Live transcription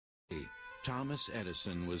Thomas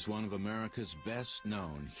Edison was one of America's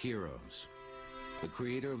best-known heroes, the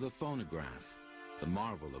creator of the phonograph, the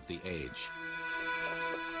marvel of the age.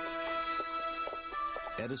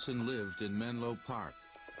 Edison lived in Menlo Park,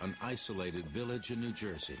 an isolated village in New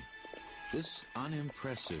Jersey. This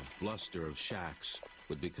unimpressive bluster of shacks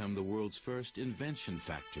would become the world's first invention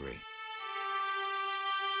factory.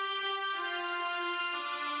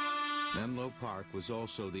 Menlo Park was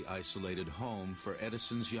also the isolated home for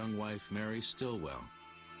Edison's young wife, Mary Stilwell.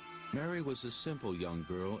 Mary was a simple young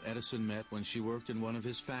girl Edison met when she worked in one of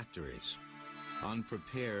his factories.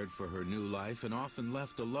 Unprepared for her new life and often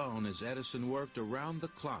left alone as Edison worked around the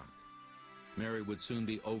clock, Mary would soon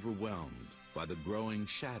be overwhelmed by the growing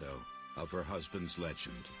shadow of her husband's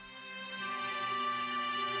legend.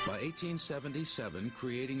 By 1877,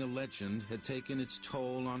 creating a legend had taken its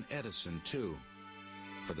toll on Edison, too.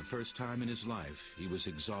 For the first time in his life, he was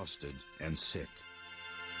exhausted and sick.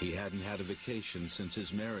 He hadn't had a vacation since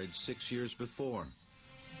his marriage 6 years before.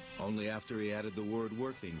 Only after he added the word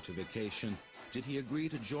working to vacation did he agree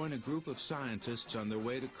to join a group of scientists on their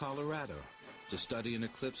way to Colorado to study an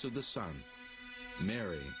eclipse of the sun.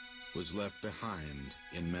 Mary was left behind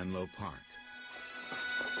in Menlo Park.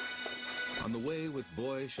 On the way with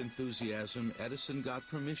boyish enthusiasm, Edison got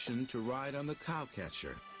permission to ride on the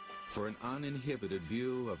cowcatcher for an uninhibited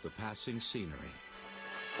view of the passing scenery.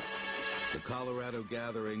 The Colorado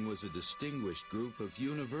gathering was a distinguished group of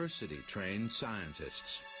university-trained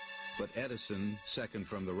scientists. But Edison, second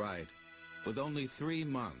from the right, with only 3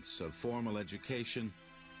 months of formal education,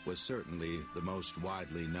 was certainly the most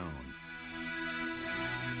widely known.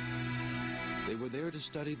 They were there to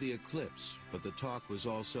study the eclipse, but the talk was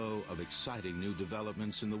also of exciting new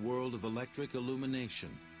developments in the world of electric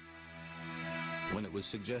illumination. When it was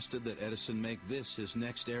suggested that Edison make this his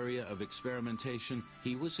next area of experimentation,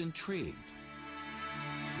 he was intrigued.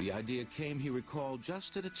 The idea came, he recalled,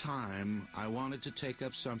 just at a time I wanted to take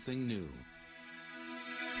up something new.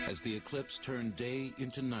 As the eclipse turned day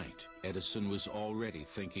into night, Edison was already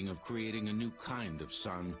thinking of creating a new kind of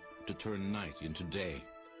sun to turn night into day,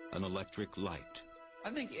 an electric light. I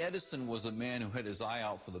think Edison was a man who had his eye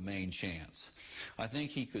out for the main chance. I think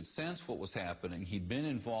he could sense what was happening. He'd been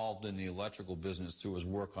involved in the electrical business through his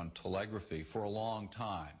work on telegraphy for a long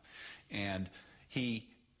time. And he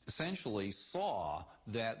essentially saw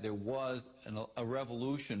that there was a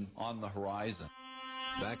revolution on the horizon.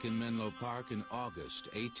 Back in Menlo Park in August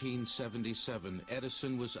 1877,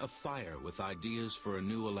 Edison was afire with ideas for a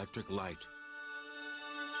new electric light.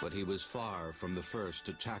 But he was far from the first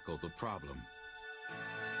to tackle the problem.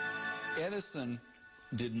 Edison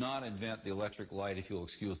did not invent the electric light, if you'll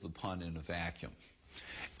excuse the pun, in a vacuum.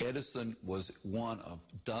 Edison was one of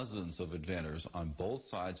dozens of inventors on both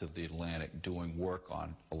sides of the Atlantic doing work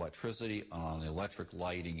on electricity, on the electric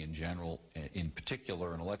lighting in general, in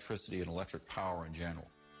particular, and electricity and electric power in general.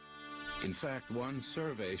 In fact, one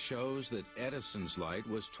survey shows that Edison's light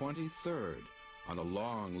was 23rd on a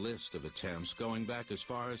long list of attempts going back as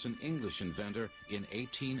far as an English inventor in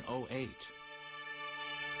 1808.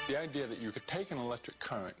 The idea that you could take an electric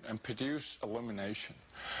current and produce illumination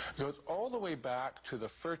goes all the way back to the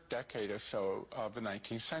first decade or so of the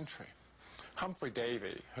 19th century. Humphrey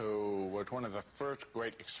Davy, who was one of the first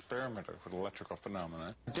great experimenters with electrical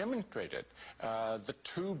phenomena, demonstrated the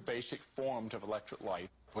two basic forms of electric light,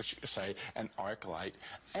 which you say an arc light,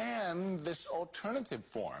 and this alternative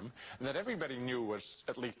form that everybody knew was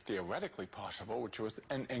at least theoretically possible, which was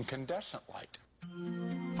an incandescent light.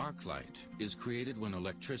 Arc light is created when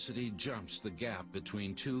electricity jumps the gap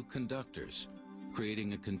between two conductors,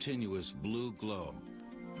 creating a continuous blue glow.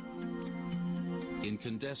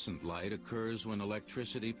 Incandescent light occurs when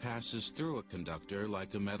electricity passes through a conductor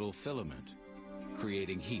like a metal filament,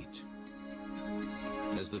 creating heat.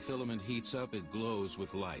 As the filament heats up, it glows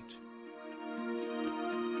with light.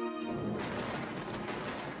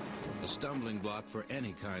 A stumbling block for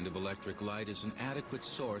any kind of electric light is an adequate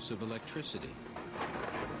source of electricity.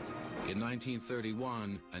 In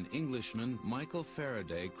 1931, an Englishman, Michael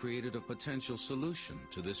Faraday, created a potential solution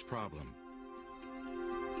to this problem: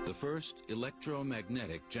 the first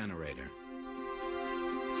electromagnetic generator.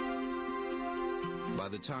 By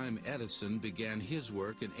the time Edison began his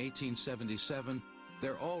work in 1877,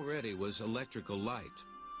 there already was electrical light.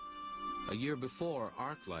 A year before,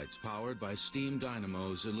 arc lights powered by steam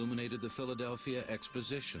dynamos illuminated the Philadelphia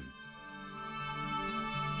Exposition.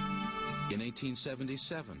 In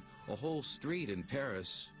 1877, a whole street in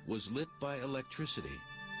Paris was lit by electricity.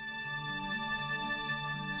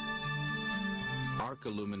 Arc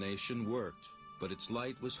illumination worked, but its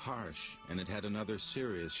light was harsh, and it had another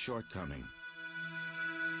serious shortcoming.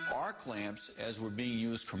 arc lamps, as were being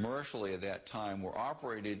used commercially at that time, were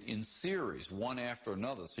operated in series, one after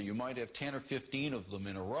another. So you might have 10 or 15 of them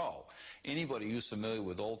in a row. Anybody who's familiar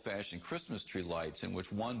with old-fashioned Christmas tree lights, in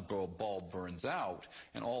which one bulb burns out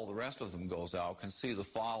and all the rest of them goes out, can see the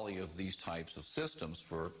folly of these types of systems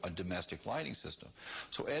for a domestic lighting system.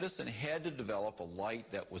 So Edison had to develop a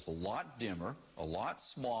light that was a lot dimmer, a lot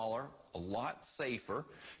smaller, a lot safer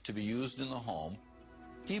to be used in the home.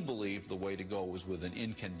 He believed the way to go was with an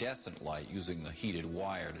incandescent light, using the heated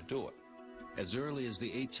wire to do it. As early as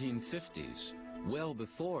the 1850s, well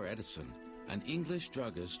before Edison, an English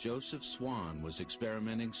druggist, Joseph Swan, was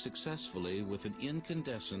experimenting successfully with an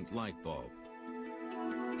incandescent light bulb.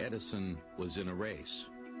 Edison was in a race.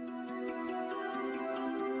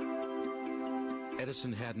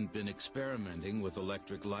 Edison hadn't been experimenting with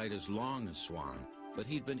electric light as long as Swan, but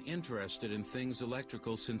he'd been interested in things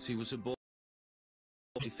electrical since he was a boy.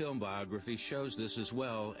 A film biography shows this, as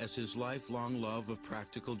well as his lifelong love of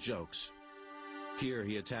practical jokes. Here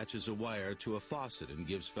he attaches a wire to a faucet and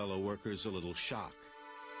gives fellow workers a little shock.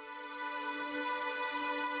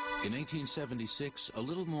 In 1876, a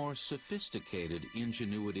little more sophisticated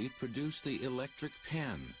ingenuity produced the electric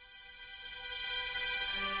pen,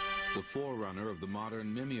 the forerunner of the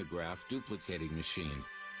modern mimeograph duplicating machine.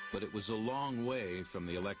 But it was a long way from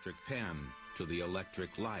the electric pen to the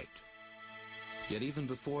electric light. Yet even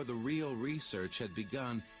before the real research had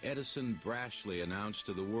begun, Edison brashly announced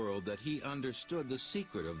to the world that he understood the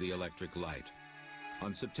secret of the electric light.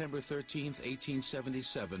 On September 13,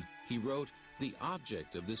 1877, he wrote, "The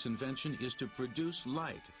object of this invention is to produce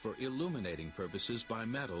light for illuminating purposes by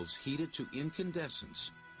metals heated to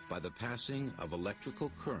incandescence by the passing of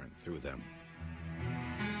electrical current through them."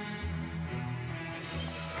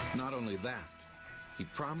 Not only that, he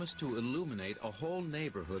promised to illuminate a whole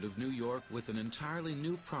neighborhood of New York with an entirely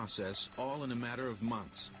new process, all in a matter of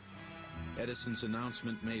months. Edison's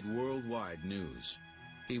announcement made worldwide news.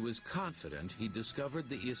 He was confident he discovered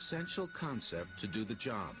the essential concept to do the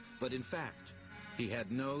job, but in fact, he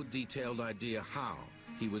had no detailed idea how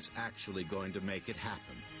he was actually going to make it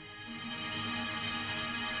happen.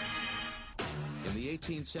 In the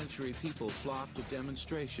 18th century, people flocked to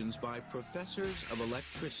demonstrations by professors of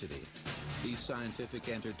electricity. These scientific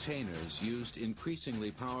entertainers used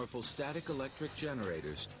increasingly powerful static electric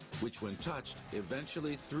generators, which when touched,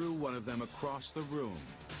 eventually threw one of them across the room.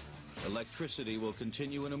 Electricity will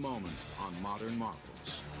continue in a moment on Modern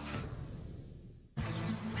Marvels.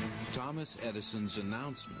 Thomas Edison's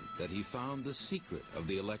announcement that he found the secret of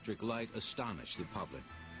the electric light astonished the public.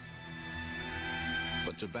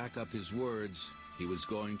 But to back up his words, he was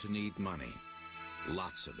going to need money.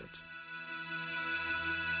 Lots of it.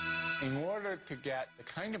 In order to get the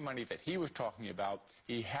kind of money that he was talking about,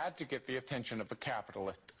 he had to get the attention of a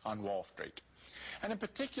capitalist on Wall Street. And in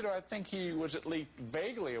particular, I think he was at least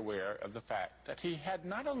vaguely aware of the fact that he had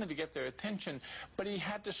not only to get their attention, but he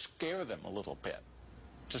had to scare them a little bit.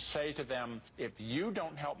 To say to them, if you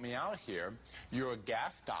don't help me out here, your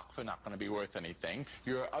gas stocks are not going to be worth anything.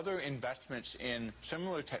 Your other investments in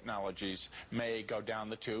similar technologies may go down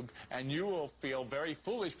the tube, and you will feel very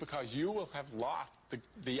foolish because you will have lost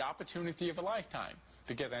the opportunity of a lifetime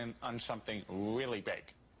to get in on something really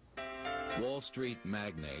big. Wall Street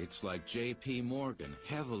magnates like J.P. Morgan,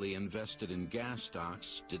 heavily invested in gas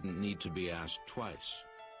stocks, didn't need to be asked twice.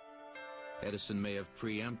 Edison may have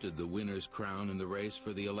preempted the winner's crown in the race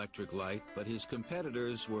for the electric light, but his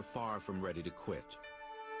competitors were far from ready to quit.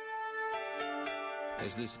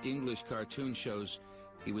 As this English cartoon shows,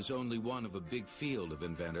 he was only one of a big field of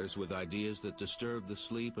inventors with ideas that disturbed the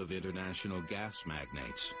sleep of international gas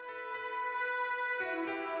magnates.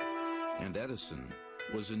 And Edison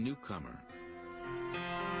was a newcomer.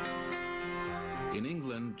 In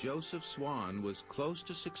England, Joseph Swan was close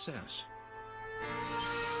to success.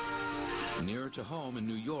 Nearer to home in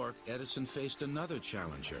New York, Edison faced another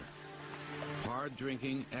challenger,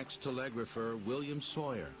 hard-drinking ex-telegrapher William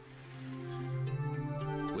Sawyer.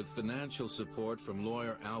 With financial support from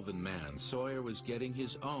lawyer Alvin Mann, Sawyer was getting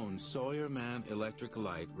his own Sawyer-Mann electric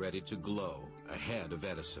light ready to glow ahead of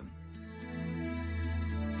Edison.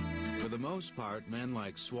 For the most part, men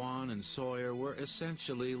like Swan and Sawyer were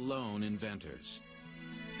essentially lone inventors.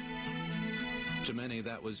 To many,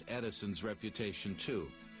 that was Edison's reputation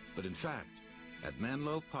too. But in fact, at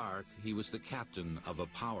Menlo Park, he was the captain of a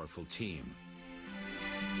powerful team.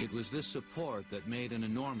 It was this support that made an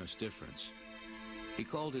enormous difference. He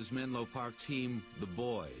called his Menlo Park team the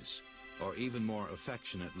Boys, or even more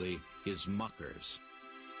affectionately, his Muckers.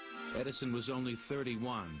 Edison was only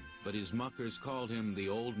 31, but his muckers called him the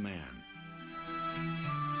Old Man.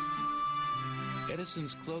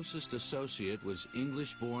 Edison's closest associate was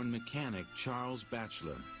English-born mechanic Charles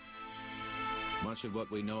Batchelor. Much of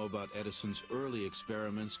what we know about Edison's early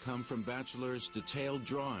experiments come from Batchelor's detailed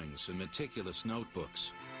drawings and meticulous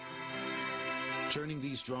notebooks. Turning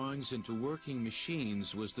these drawings into working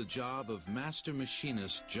machines was the job of master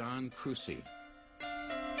machinist John Crucy.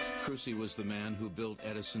 Crucy was the man who built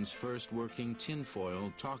Edison's first working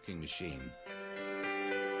tinfoil talking machine.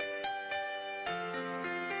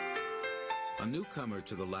 A newcomer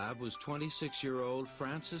to the lab was 26-year-old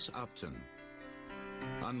Francis Upton.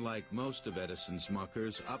 Unlike most of Edison's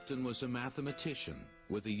muckers, Upton was a mathematician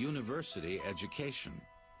with a university education.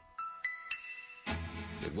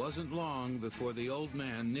 It wasn't long before the old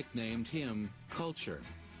man nicknamed him Culture.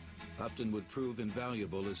 Upton would prove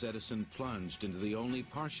invaluable as Edison plunged into the only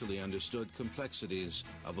partially understood complexities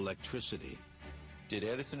of electricity. Did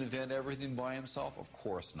Edison invent everything by himself? Of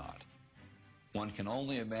course not. One can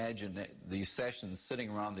only imagine these sessions sitting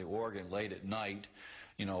around the organ late at night,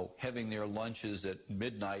 you know, having their lunches at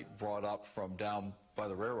midnight brought up from down by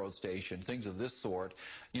the railroad station, things of this sort,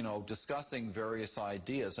 you know, discussing various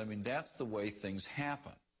ideas. I mean, that's the way things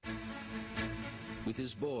happen. With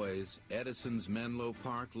his boys, Edison's Menlo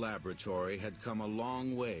Park laboratory had come a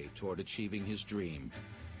long way toward achieving his dream,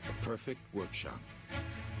 a perfect workshop.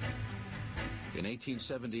 In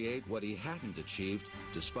 1878, what he hadn't achieved,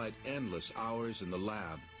 despite endless hours in the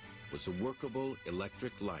lab, was a workable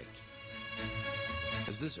electric light.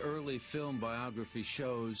 As this early film biography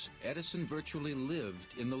shows, Edison virtually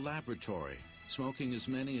lived in the laboratory, smoking as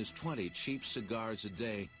many as 20 cheap cigars a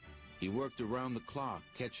day. He worked around the clock,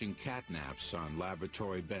 catching catnaps on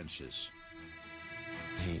laboratory benches.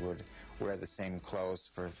 He would wear the same clothes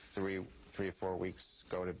for three or 4 weeks,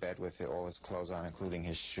 go to bed with all his clothes on, including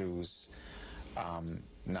his shoes,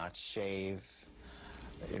 not shave,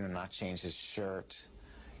 not change his shirt,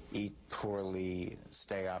 eat poorly,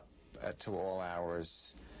 stay up to all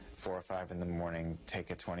hours, 4 or 5 in the morning, take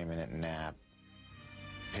a 20-minute nap.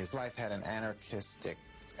 His life had an anarchistic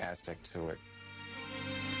aspect to it.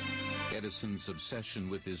 Edison's obsession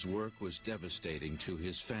with his work was devastating to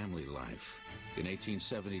his family life. In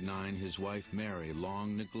 1879, his wife Mary,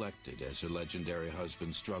 long neglected as her legendary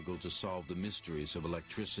husband struggled to solve the mysteries of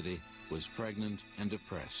electricity, was pregnant and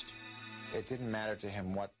depressed. It didn't matter to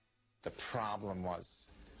him what the problem was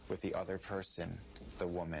with the other person, the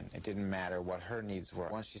woman. It didn't matter what her needs were.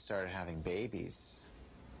 Once she started having babies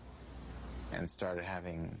and started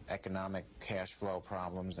having economic cash flow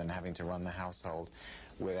problems and having to run the household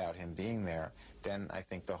without him being there, then I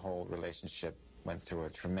think the whole relationship went through a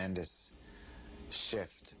tremendous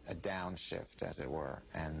shift, a downshift, as it were,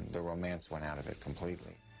 and the romance went out of it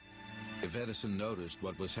completely. If Edison noticed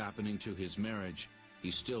what was happening to his marriage,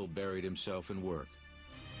 he still buried himself in work.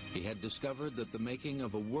 He had discovered that the making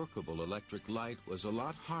of a workable electric light was a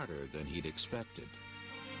lot harder than he'd expected.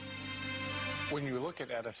 When you look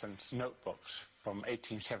at Edison's notebooks from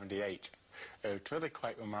 1878, it's really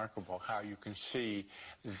quite remarkable how you can see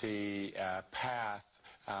the path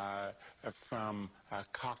from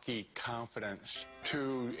cocky confidence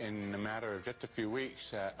to, in a matter of just a few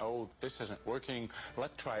weeks, oh, this isn't working,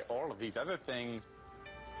 let's try all of these other things.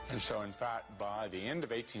 And so, in fact, by the end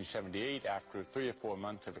of 1878, after 3 or 4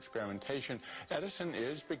 months of experimentation, Edison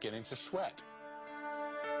is beginning to sweat.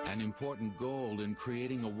 An important goal in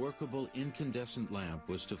creating a workable incandescent lamp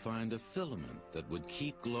was to find a filament that would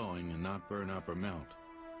keep glowing and not burn up or melt.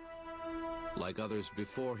 Like others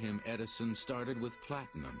before him, Edison started with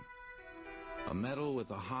platinum, a metal with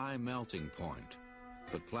a high melting point.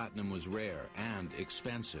 But platinum was rare and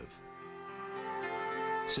expensive.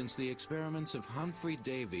 Since the experiments of Humphrey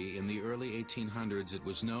Davy in the early 1800s, it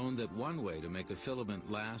was known that one way to make a filament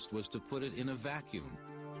last was to put it in a vacuum.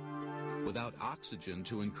 Without oxygen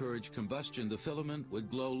to encourage combustion, the filament would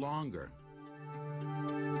glow longer.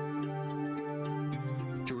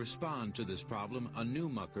 To respond to this problem, a new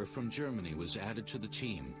mucker from Germany was added to the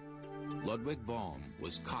team. Ludwig Baum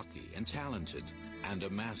was cocky and talented, and a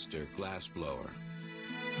master glassblower.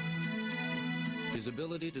 His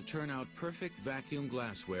ability to turn out perfect vacuum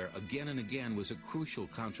glassware again and again was a crucial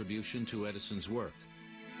contribution to Edison's work.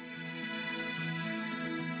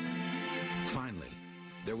 Finally,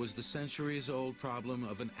 there was the centuries-old problem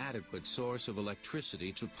of an adequate source of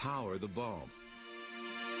electricity to power the bulb.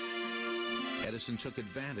 Edison took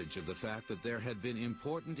advantage of the fact that there had been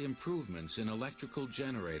important improvements in electrical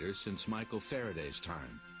generators since Michael Faraday's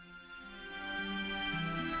time.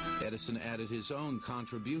 Edison added his own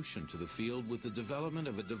contribution to the field with the development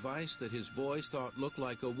of a device that his boys thought looked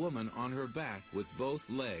like a woman on her back with both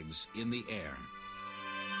legs in the air.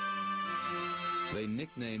 They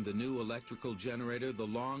nicknamed the new electrical generator the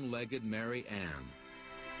Long-Legged Mary Ann.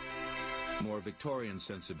 More Victorian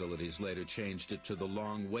sensibilities later changed it to the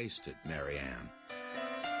Long-Waisted Mary Ann.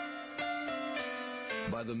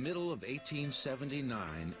 By the middle of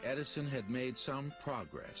 1879, Edison had made some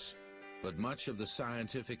progress, but much of the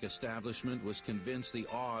scientific establishment was convinced the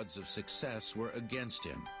odds of success were against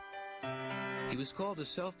him. He was called a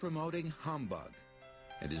self-promoting humbug,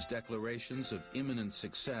 and his declarations of imminent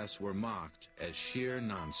success were mocked as sheer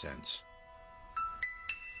nonsense.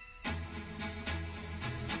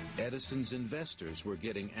 Edison's investors were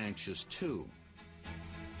getting anxious too.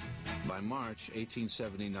 By March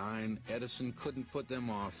 1879, Edison couldn't put them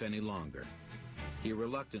off any longer. He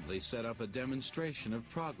reluctantly set up a demonstration of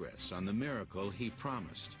progress on the miracle he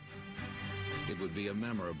promised. It would be a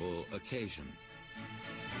memorable occasion.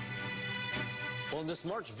 Well, in this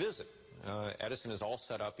March visit, Edison is all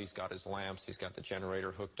set up. He's got his lamps, he's got the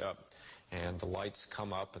generator hooked up, and the lights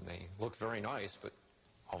come up and they look very nice, but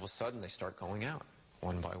all of a sudden they start going out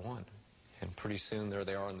one by one. And pretty soon there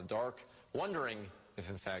they are in the dark, wondering if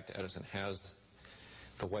in fact Edison has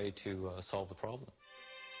the way to solve the problem.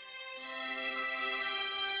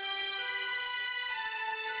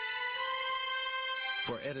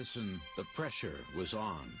 For Edison, the pressure was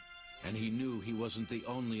on, and he knew he wasn't the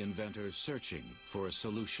only inventor searching for a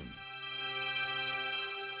solution.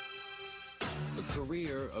 The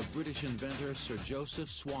career of British inventor Sir Joseph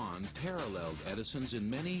Swan paralleled Edison's in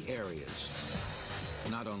many areas.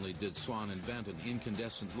 Not only did Swan invent an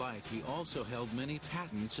incandescent light, he also held many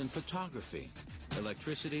patents in photography.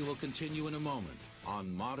 Electricity will continue in a moment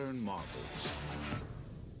on Modern Marvels.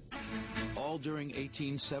 All during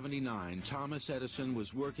 1879, Thomas Edison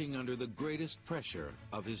was working under the greatest pressure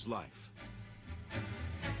of his life.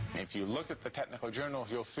 If you look at the technical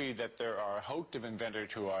journals, you'll see that there are a host of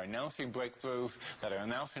inventors who are announcing breakthroughs, that are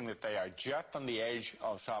announcing that they are just on the edge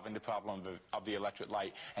of solving the problem of the electric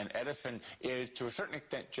light. And Edison is, to a certain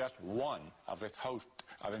extent, just one of this host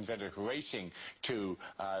of inventors racing to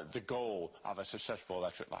the goal of a successful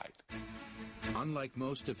electric light. Unlike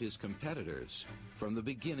most of his competitors, from the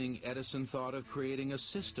beginning, Edison thought of creating a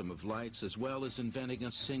system of lights as well as inventing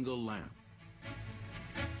a single lamp.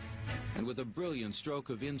 And with a brilliant stroke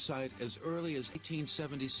of insight as early as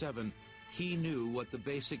 1877, he knew what the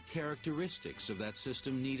basic characteristics of that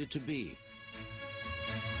system needed to be.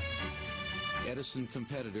 Edison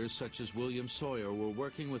competitors such as William Sawyer were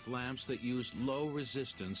working with lamps that used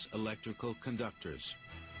low-resistance electrical conductors.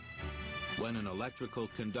 When an electrical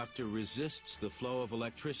conductor resists the flow of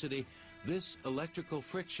electricity, this electrical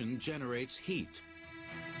friction generates heat.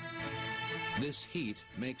 This heat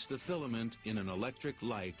makes the filament in an electric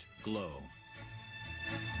light glow.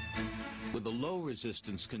 With a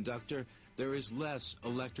low-resistance conductor, there is less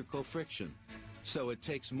electrical friction, so it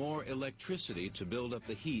takes more electricity to build up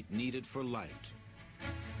the heat needed for light.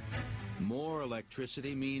 More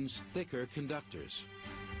electricity means thicker conductors.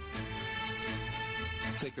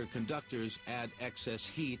 Thicker conductors add excess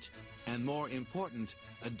heat and, more important,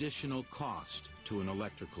 additional cost to an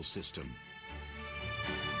electrical system.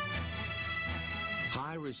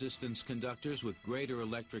 High-resistance conductors with greater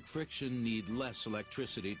electric friction need less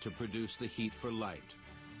electricity to produce the heat for light.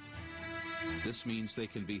 This means they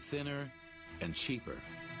can be thinner and cheaper.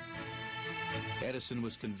 Edison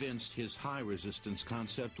was convinced his high-resistance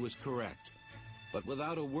concept was correct, but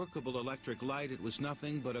without a workable electric light, it was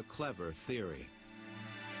nothing but a clever theory.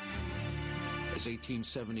 As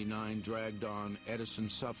 1879 dragged on, Edison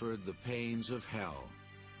suffered the pains of hell.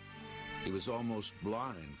 He was almost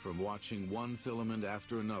blind from watching one filament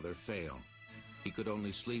after another fail. He could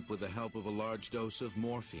only sleep with the help of a large dose of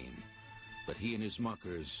morphine, but he and his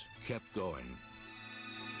muckers kept going.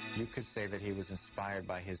 You could say that he was inspired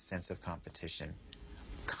by his sense of competition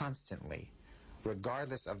constantly,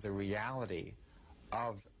 regardless of the reality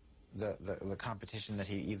of the competition that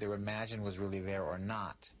he either imagined was really there or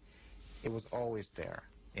not. It was always there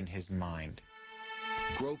in his mind.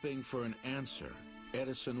 Groping for an answer,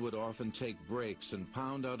 Edison would often take breaks and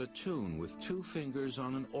pound out a tune with 2 fingers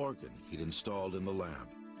on an organ he'd installed in the lamp.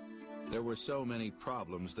 There were so many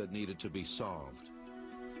problems that needed to be solved.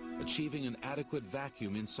 Achieving an adequate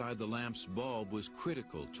vacuum inside the lamp's bulb was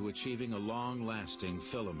critical to achieving a long-lasting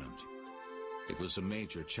filament. It was a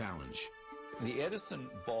major challenge. The Edison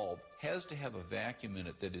bulb has to have a vacuum in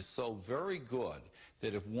it that is so very good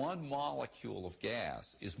that if one molecule of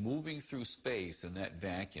gas is moving through space in that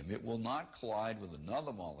vacuum, it will not collide with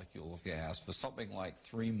another molecule of gas for something like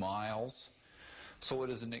 3 miles. So it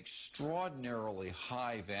is an extraordinarily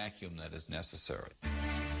high vacuum that is necessary.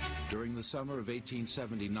 During the summer of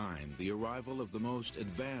 1879, the arrival of the most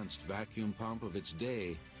advanced vacuum pump of its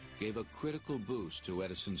day gave a critical boost to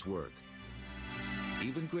Edison's work.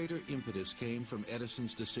 Even greater impetus came from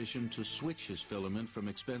Edison's decision to switch his filament from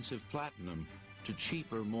expensive platinum to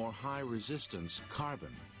cheaper, more high-resistance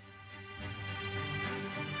carbon.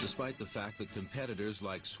 Despite the fact that competitors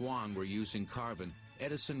like Swan were using carbon,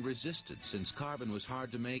 Edison resisted, since carbon was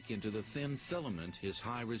hard to make into the thin filament his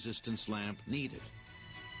high-resistance lamp needed.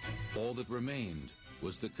 All that remained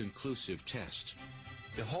was the conclusive test.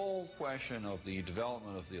 The whole question of the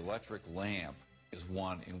development of the electric lamp is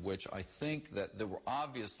one in which I think that there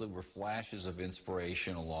obviously were flashes of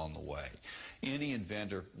inspiration along the way. Any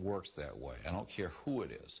inventor works that way. I don't care who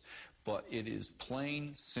it is. But it is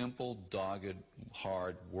plain, simple, dogged,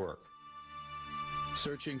 hard work.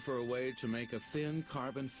 Searching for a way to make a thin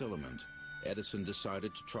carbon filament, Edison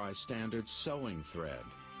decided to try standard sewing thread.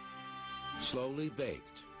 Slowly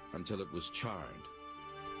baked until it was charred.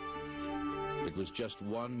 It was just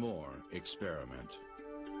one more experiment.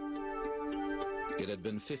 It had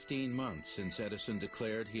been 15 months since Edison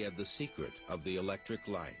declared he had the secret of the electric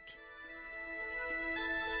light.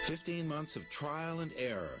 15 months of trial and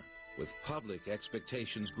error, with public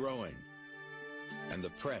expectations growing and the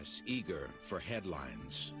press eager for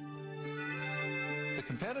headlines. The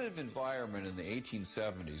competitive environment in the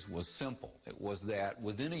 1870s was simple. It was that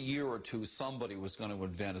within a year or two, somebody was going to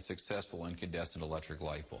invent a successful incandescent electric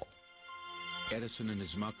light bulb. Edison and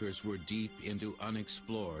his muckers were deep into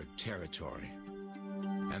unexplored territory,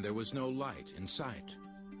 and there was no light in sight.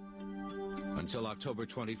 Until October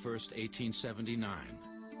 21st, 1879.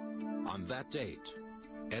 On that date,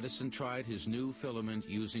 Edison tried his new filament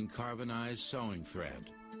using carbonized sewing thread.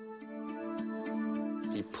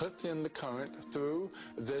 He puts in the current through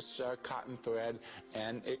this cotton thread,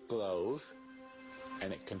 and it glows,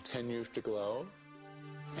 and it continues to glow,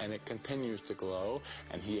 and it continues to glow,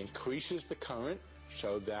 and he increases the current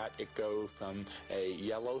so that it goes from a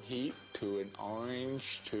yellow heat to an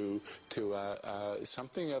orange to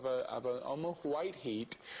something of an almost white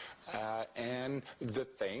heat. And the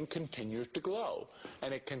thing continues to glow.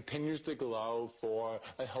 And it continues to glow for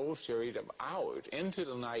a whole series of hours into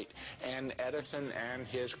the night. And Edison and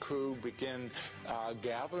his crew begin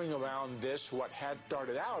gathering around this, what had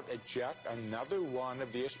started out as just another one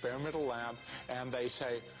of the experimental lamps, and they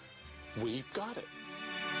say, "We've got it."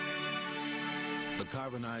 The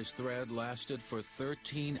carbonized thread lasted for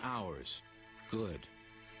 13 hours. Good,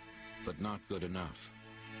 but not good enough.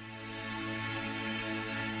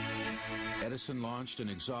 Edison launched an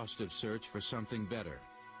exhaustive search for something better.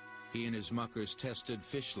 He and his muckers tested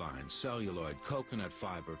fish lines, celluloid, coconut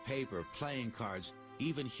fiber, paper, playing cards,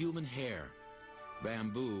 even human hair.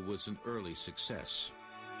 Bamboo was an early success.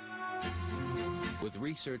 With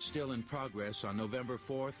research still in progress, on November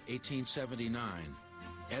 4th, 1879,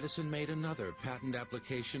 Edison made another patent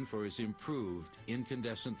application for his improved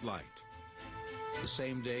incandescent light. The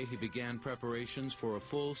same day, he began preparations for a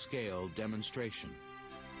full-scale demonstration.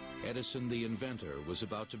 Edison, the inventor, was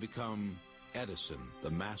about to become Edison,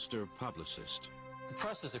 the master publicist. The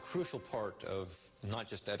press is a crucial part of not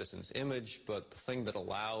just Edison's image, but the thing that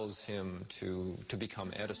allows him to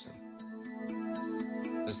become Edison.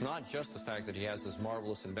 It's not just the fact that he has this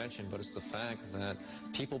marvelous invention, but it's the fact that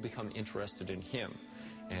people become interested in him,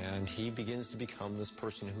 and he begins to become this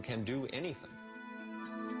person who can do anything.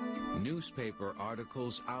 Newspaper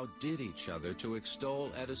articles outdid each other to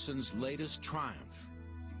extol Edison's latest triumph,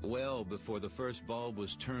 well before the first bulb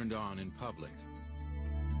was turned on in public.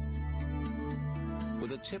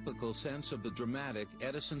 With a typical sense of the dramatic,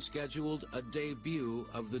 Edison scheduled a debut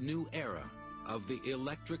of the new era of the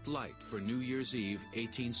electric light for New Year's Eve,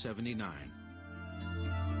 1879.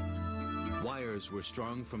 Wires were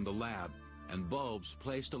strung from the lab and bulbs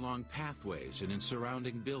placed along pathways and in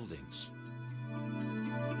surrounding buildings,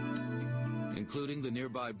 including the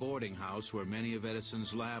nearby boarding house where many of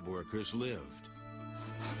Edison's lab workers lived.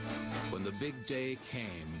 When the big day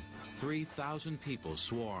came, 3,000 people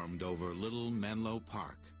swarmed over Little Menlo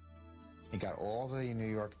Park. He got all the New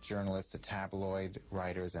York journalists, the tabloid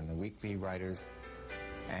writers and the weekly writers,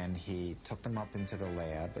 and he took them up into the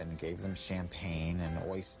lab and gave them champagne and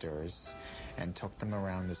oysters and took them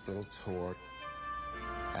around this little tour.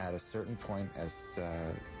 At a certain point, as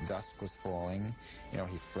dusk was falling, he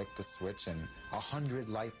flicked the switch and 100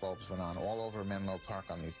 light bulbs went on all over Menlo Park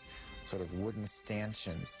on these sort of wooden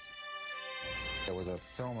stanchions. There was a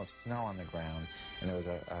film of snow on the ground, and there was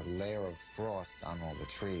a layer of frost on all the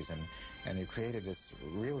trees, and he created this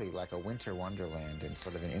really like a winter wonderland in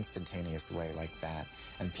sort of an instantaneous way like that,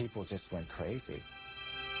 and people just went crazy.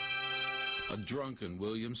 A drunken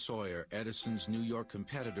William Sawyer, Edison's New York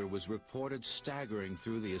competitor, was reported staggering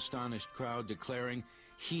through the astonished crowd, declaring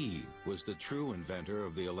he was the true inventor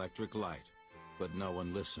of the electric light. But no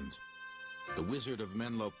one listened. The Wizard of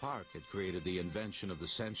Menlo Park had created the invention of the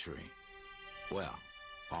century. Well,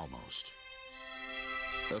 almost.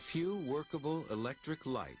 A few workable electric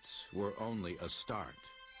lights were only a start.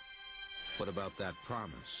 What about that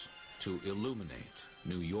promise to illuminate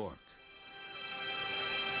New York?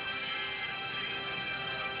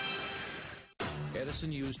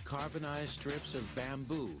 Edison used carbonized strips of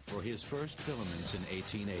bamboo for his first filaments in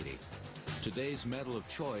 1880. Today's metal of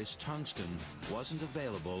choice, tungsten, wasn't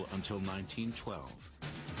available until 1912.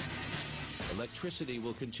 Electricity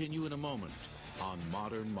will continue in a moment on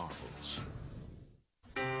Modern Marvels.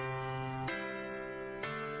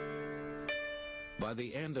 By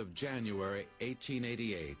the end of January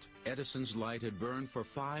 1888, Edison's light had burned for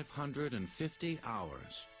 550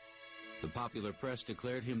 hours. The popular press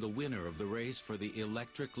declared him the winner of the race for the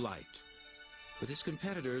electric light. But his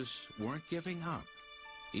competitors weren't giving up.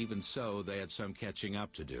 Even so, they had some catching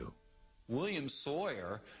up to do. William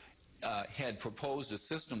Sawyer had proposed a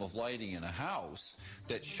system of lighting in a house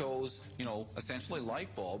that shows, essentially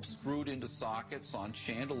light bulbs screwed into sockets on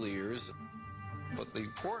chandeliers. But the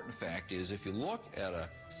important fact is, if you look at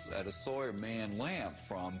a Sawyer man lamp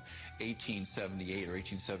from 1878 or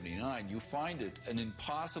 1879, you find it an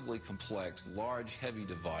impossibly complex, large, heavy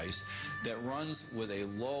device that runs with a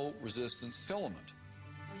low-resistance filament.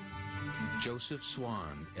 Joseph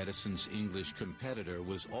Swan, Edison's English competitor,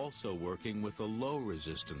 was also working with a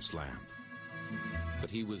low-resistance lamp. But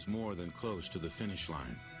he was more than close to the finish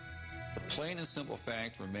line. The plain and simple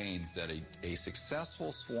fact remains that a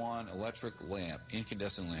successful Swan electric lamp,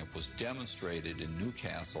 incandescent lamp, was demonstrated in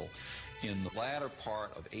Newcastle in the latter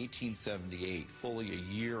part of 1878, fully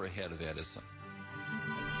a year ahead of Edison.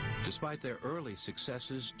 Despite their early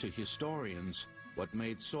successes, to historians, what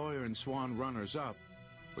made Sawyer and Swan runners-up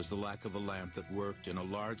was the lack of a lamp that worked in a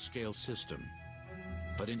large-scale system.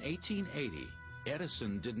 But in 1880,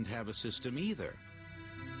 Edison didn't have a system either.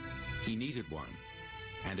 He needed one,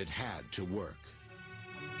 and it had to work.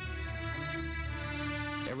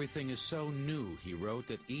 Everything is so new, he wrote,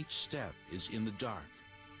 that each step is in the dark.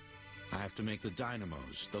 I have to make the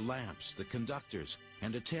dynamos, the lamps, the conductors,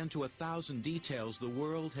 and attend to 1,000 details the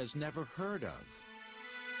world has never heard of.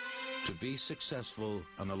 To be successful,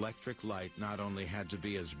 an electric light not only had to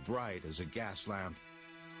be as bright as a gas lamp,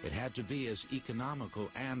 it had to be as economical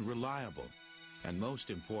and reliable. And most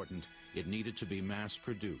important, it needed to be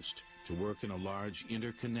mass-produced to work in a large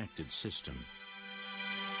interconnected system.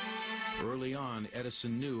 Early on,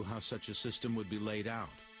 Edison knew how such a system would be laid out.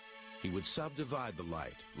 He would subdivide the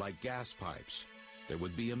light like gas pipes. There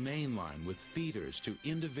would be a main line with feeders to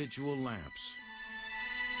individual lamps.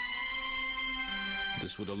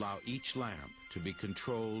 This would allow each lamp to be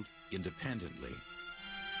controlled independently.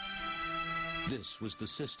 This was the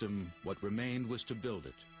system. What remained was to build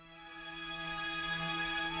it.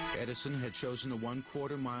 Edison had chosen a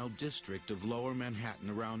 1/4 mile district of lower Manhattan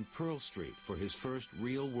around Pearl Street for his first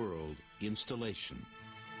real-world installation.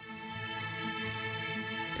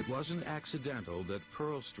 It wasn't accidental that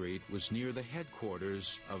Pearl Street was near the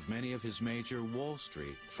headquarters of many of his major Wall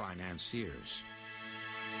Street financiers.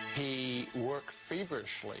 He worked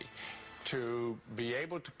feverishly to be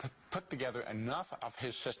able to put together enough of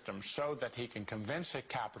his system so that he can convince a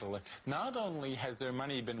capitalist not only has their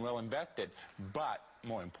money been well invested, but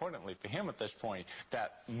more importantly for him at this point,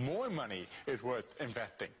 that more money is worth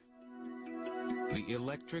investing. The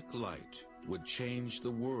electric light would change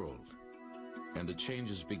the world, and the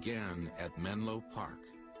changes began at Menlo Park.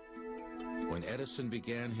 When Edison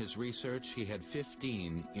began his research, he had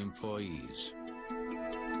 15 employees.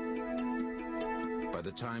 By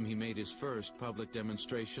the time he made his first public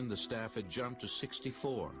demonstration, the staff had jumped to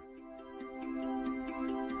 64.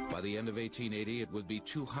 By the end of 1880, it would be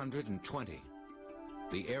 220.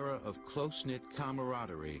 The era of close-knit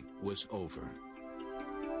camaraderie was over.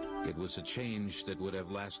 It was a change that would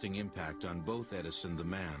have lasting impact on both Edison the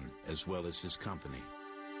man as well as his company.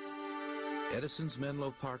 Edison's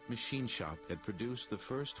Menlo Park machine shop had produced the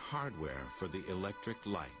first hardware for the electric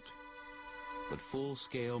light. But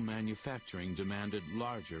full-scale manufacturing demanded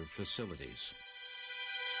larger facilities.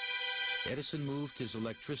 Edison moved his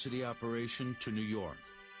electricity operation to New York.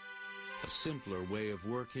 A simpler way of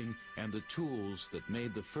working and the tools that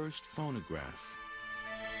made the first phonograph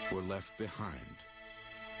were left behind.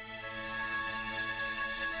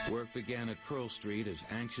 Work began at Pearl Street as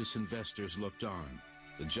anxious investors looked on.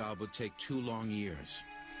 The job would take 2 long years.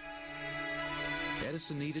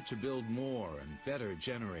 Edison needed to build more and better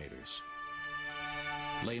generators.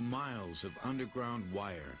 lay miles of underground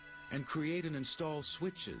wire, and create and install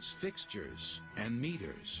switches, fixtures, and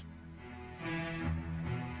meters.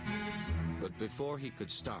 But before he could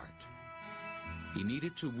start, he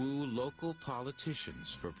needed to woo local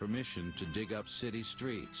politicians for permission to dig up city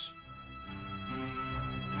streets.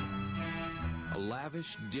 A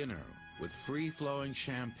lavish dinner with free-flowing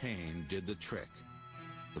champagne did the trick.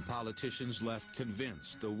 The politicians left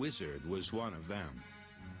convinced the wizard was one of them.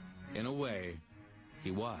 In a way,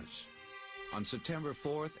 he was. On September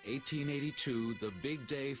 4th, 1882, the big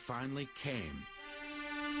day finally came.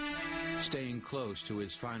 Staying close to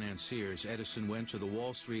his financiers, Edison went to the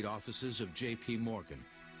Wall Street offices of J.P. Morgan.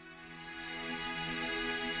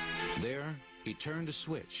 There, he turned a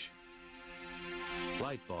switch.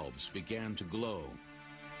 Light bulbs began to glow.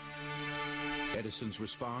 Edison's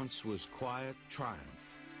response was quiet triumph.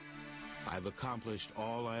 "I've accomplished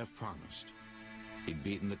all I have promised." He'd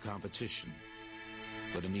beaten the competition,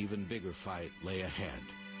 but an even bigger fight lay ahead.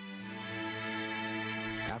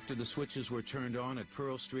 After the switches were turned on at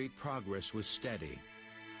Pearl Street, progress was steady.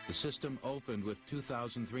 The system opened with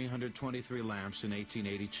 2,323 lamps in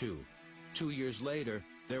 1882. 2 years later,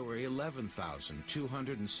 there were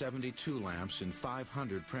 11,272 lamps in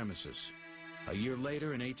 500 premises. A year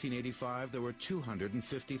later, in 1885, there were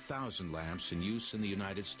 250,000 lamps in use in the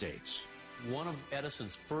United States. One of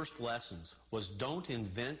Edison's first lessons was don't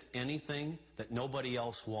invent anything that nobody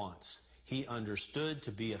else wants. He understood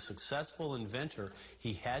to be a successful inventor,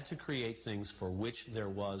 he had to create things for which there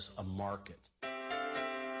was a market.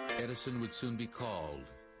 Edison would soon be called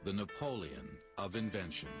the Napoleon of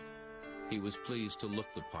invention. He was pleased to look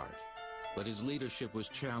the part, but his leadership was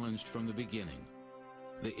challenged from the beginning.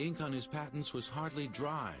 The ink on his patents was hardly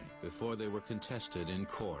dry before they were contested in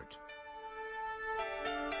court.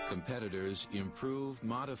 Competitors improved,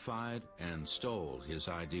 modified, and stole his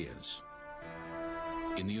ideas.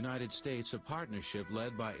 In the United States, a partnership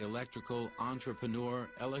led by electrical entrepreneur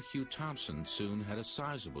Elihu Thomson soon had a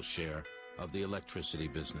sizable share of the electricity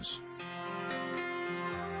business.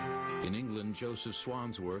 In England, Joseph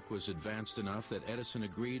Swan's work was advanced enough that Edison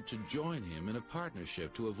agreed to join him in a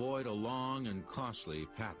partnership to avoid a long and costly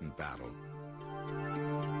patent battle.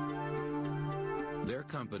 Their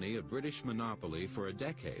company, a British monopoly for a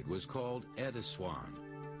decade, was called Edison.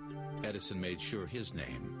 Edison made sure his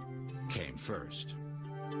name came first.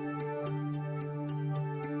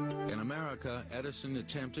 In America, Edison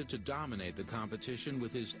attempted to dominate the competition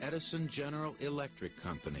with his Edison General Electric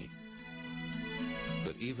Company.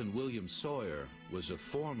 But even William Sawyer was a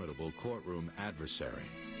formidable courtroom adversary.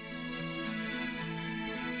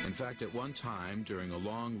 In fact, at one time, during a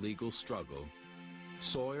long legal struggle,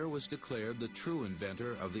 Sawyer was declared the true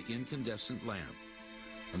inventor of the incandescent lamp.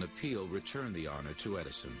 An appeal returned the honor to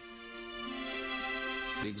Edison.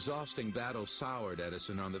 The exhausting battle soured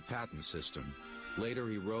Edison on the patent system. Later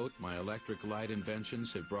he wrote, "My electric light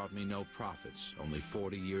inventions have brought me no profits, only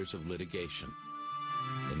 40 years of litigation."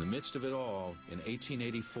 In the midst of it all, in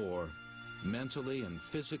 1884, mentally and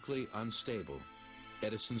physically unstable,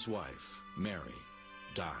 Edison's wife, Mary,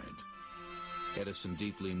 died. Edison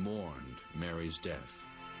deeply mourned Mary's death.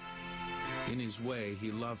 In his way,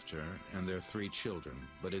 he loved her and their 3 children,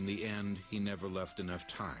 but in the end, he never left enough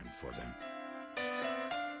time for them.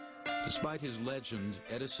 Despite his legend,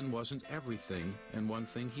 Edison wasn't everything, and one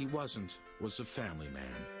thing he wasn't was a family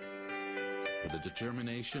man. With a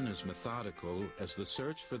determination as methodical as the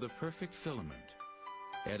search for the perfect filament,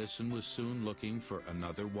 Edison was soon looking for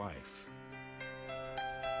another wife.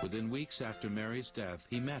 Within weeks after Mary's death,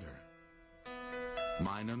 he met her,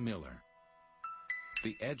 Mina Miller.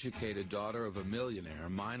 The educated daughter of a millionaire,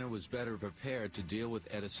 Mina was better prepared to deal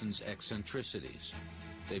with Edison's eccentricities.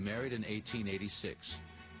 They married in 1886.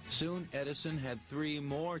 Soon, Edison had 3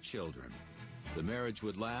 more children. The marriage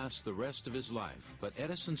would last the rest of his life, but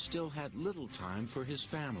Edison still had little time for his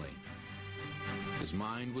family. His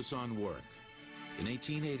mind was on work. In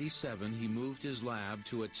 1887, he moved his lab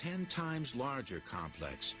to a 10 times larger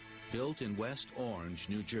complex built in West Orange,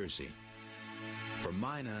 New Jersey. For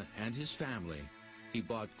Mina and his family, he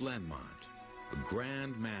bought Glenmont, a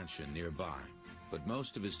grand mansion nearby, but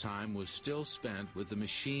most of his time was still spent with the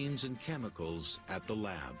machines and chemicals at the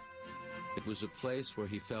lab. It was a place where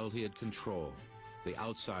he felt he had control. The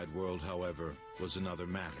outside world, however, was another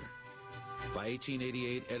matter. By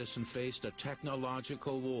 1888, Edison faced a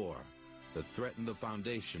technological war that threatened the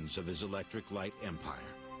foundations of his electric light empire.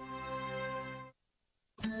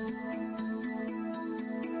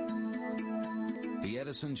 The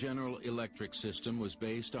Edison General Electric system was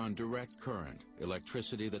based on direct current,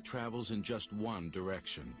 electricity that travels in just one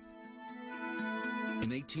direction. In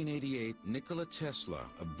 1888, Nikola Tesla,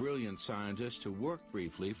 a brilliant scientist who worked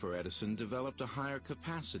briefly for Edison, developed a higher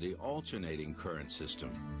capacity alternating current system.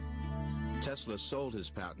 Tesla sold his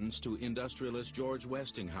patents to industrialist George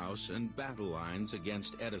Westinghouse, and battle lines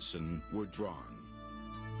against Edison were drawn.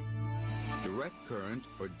 Direct current,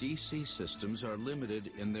 or DC systems, are limited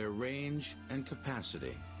in their range and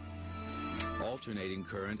capacity. Alternating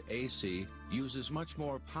current, AC, uses much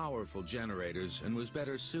more powerful generators and was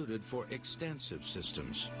better suited for extensive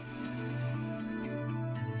systems.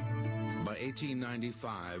 By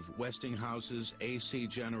 1895, Westinghouse's AC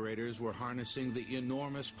generators were harnessing the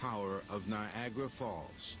enormous power of Niagara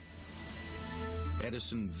Falls.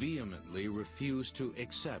 Edison vehemently refused to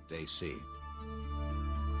accept AC.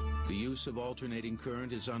 The use of alternating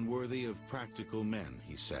current is unworthy of practical men,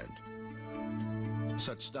 he said.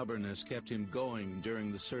 Such stubbornness kept him going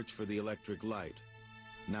during the search for the electric light.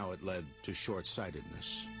 Now it led to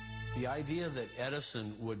short-sightedness. The idea that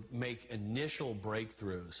Edison would make initial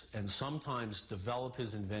breakthroughs and sometimes develop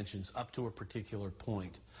his inventions up to a particular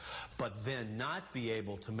point, but then not be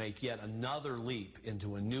able to make yet another leap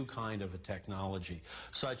into a new kind of a technology,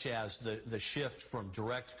 such as the shift from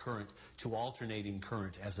direct current to alternating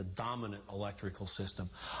current as a dominant electrical system,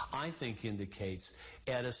 I think indicates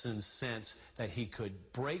Edison's sense that he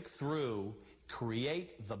could break through,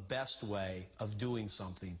 create the best way of doing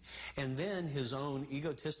something, and then his own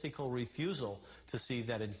egotistical refusal to see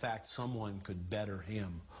that in fact someone could better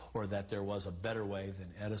him, or that there was a better way than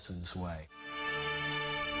Edison's way.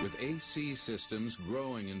 With AC systems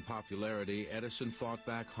growing in popularity, Edison fought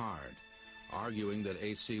back hard, arguing that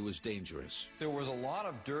AC was dangerous. There was a lot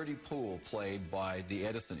of dirty pool played by the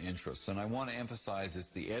Edison interests, and I want to emphasize it's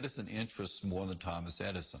the Edison interests more than Thomas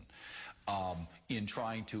Edison. In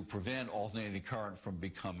trying to prevent alternating current from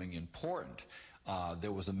becoming important.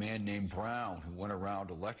 There was a man named Brown who went around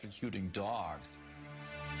electrocuting dogs.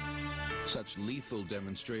 Such lethal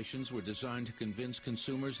demonstrations were designed to convince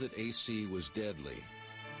consumers that AC was deadly.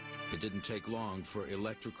 It didn't take long for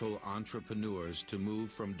electrical entrepreneurs to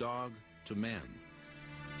move from dog to men.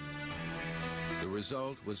 The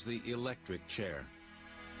result was the electric chair.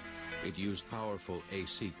 It used powerful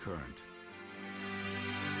AC current.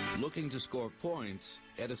 Looking to score points,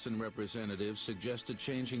 Edison representatives suggested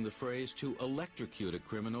changing the phrase to electrocute a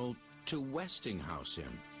criminal to Westinghouse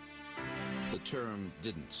him. The term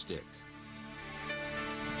didn't stick.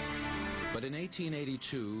 But in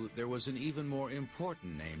 1882, there was an even more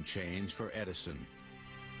important name change for Edison.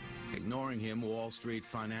 Ignoring him, Wall Street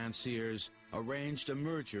financiers arranged a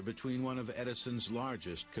merger between one of Edison's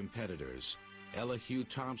largest competitors, Elihu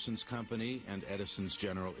Thomson's company and Edison's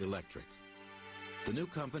General Electric. The new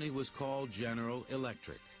company was called General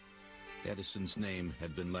Electric. Edison's name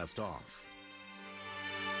had been left off.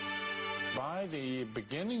 By the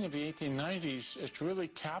beginning of the 1890s, it's really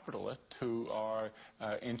capitalists who are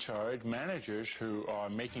in charge, managers who are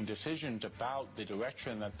making decisions about the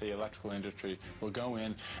direction that the electrical industry will go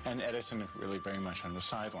in, and Edison is really very much on the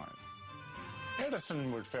sideline.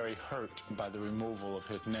 Edison was very hurt by the removal of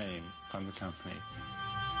his name from the company.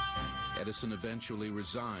 Edison eventually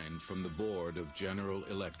resigned from the board of General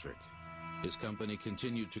Electric. His company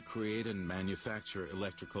continued to create and manufacture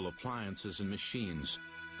electrical appliances and machines,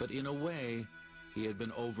 but in a way, he had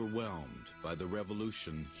been overwhelmed by the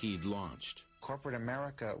revolution he'd launched. Corporate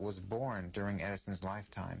America was born during Edison's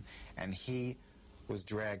lifetime, and he was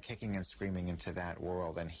dragged kicking and screaming into that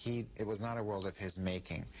world, and it was not a world of his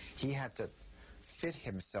making. He had to fit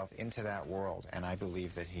himself into that world, and I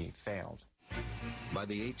believe that he failed. By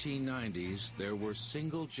the 1890s, there were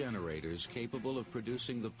single generators capable of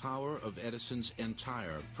producing the power of Edison's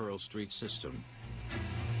entire Pearl Street system.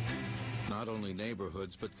 Not only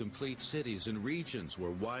neighborhoods, but complete cities and regions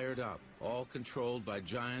were wired up, all controlled by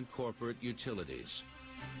giant corporate utilities.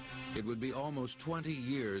 It would be almost 20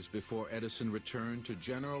 years before Edison returned to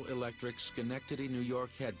General Electric's Schenectady, New York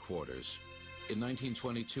headquarters. In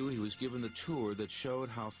 1922, he was given the tour that showed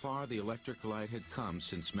how far the electric light had come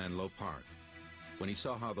since Menlo Park. When he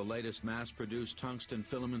saw how the latest mass-produced tungsten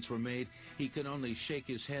filaments were made, he could only shake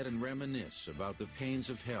his head and reminisce about the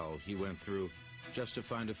pains of hell he went through just to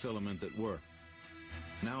find a filament that worked.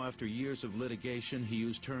 Now, after years of litigation, he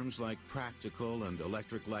used terms like practical and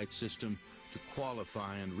electric light system to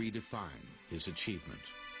qualify and redefine his achievement.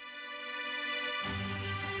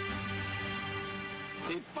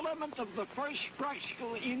 The filament of the first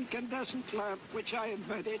practical incandescent lamp which I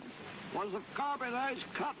invented was of carbonized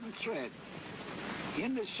cotton thread.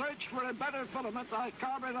 In the search for a better filament, I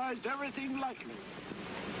carbonized everything like it.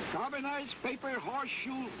 Carbonized paper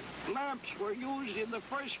horseshoe lamps were used in the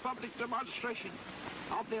first public demonstration.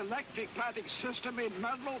 of the electrostatic system in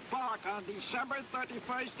Menlo Park on December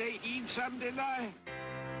 31st, 1879.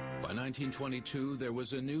 By 1922, there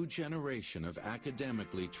was a new generation of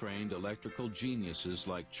academically trained electrical geniuses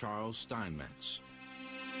like Charles Steinmetz.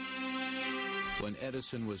 When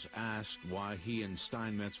Edison was asked why he and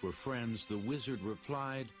Steinmetz were friends, the wizard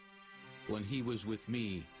replied, "When he was with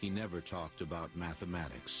me, he never talked about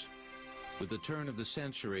mathematics." With the turn of the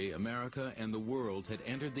century, America and the world had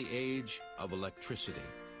entered the age of electricity.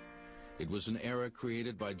 It was an era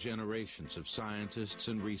created by generations of scientists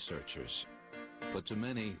and researchers. But to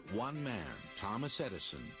many, one man, Thomas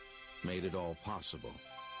Edison, made it all possible.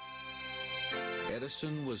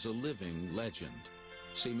 Edison was a living legend,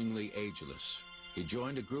 seemingly ageless. He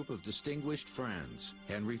joined a group of distinguished friends,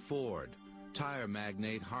 Henry Ford, tire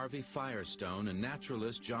magnate Harvey Firestone, and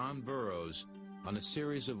naturalist John Burroughs, on a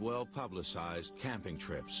series of well-publicized camping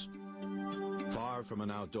trips. Far from an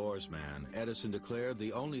outdoors man, Edison declared,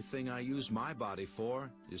 "The only thing I use my body for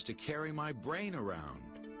is to carry my brain around."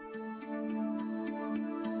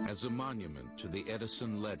 As a monument to the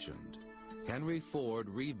Edison legend, Henry Ford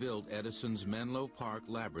rebuilt Edison's Menlo Park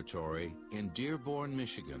laboratory in Dearborn,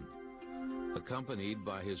 Michigan. Accompanied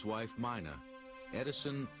by his wife Mina,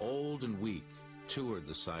 Edison, old and weak, toured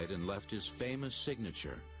the site and left his famous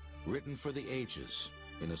signature, written for the ages,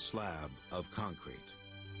 in a slab of concrete.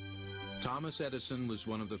 Thomas Edison was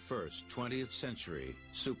one of the first 20th century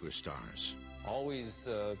superstars. Always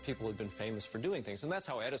people had been famous for doing things, and that's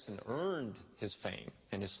how Edison earned his fame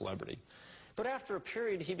and his celebrity. But after a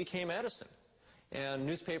period, he became Edison. And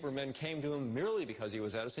newspapermen came to him merely because he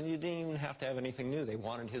was Edison. You didn't even have to have anything new. They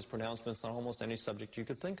wanted his pronouncements on almost any subject you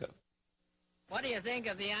could think of. What do you think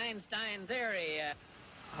of the Einstein theory?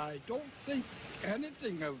 I don't think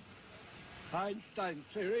anything of Einstein's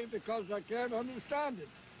theory because I can't understand it.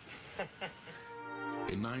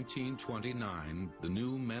 In 1929, the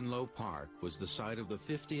new Menlo Park was the site of the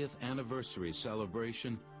 50th anniversary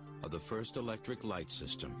celebration of the first electric light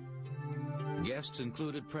system. Guests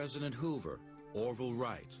included President Hoover, Orville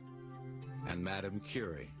Wright, and Madame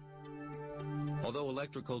Curie. Although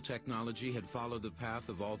electrical technology had followed the path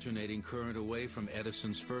of alternating current away from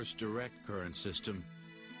Edison's first direct current system,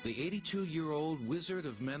 the 82-year-old wizard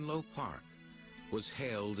of Menlo Park was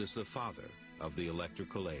hailed as the father of the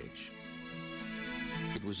electrical age.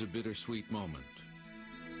 It was a bittersweet moment.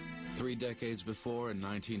 3 decades before, in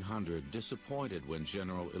 1900, disappointed when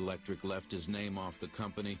General Electric left his name off the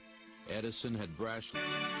company, Edison had brushed.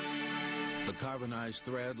 The carbonized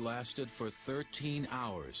thread lasted for 13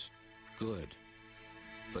 hours. Good,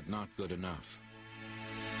 but not good enough.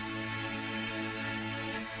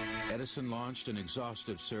 Edison launched an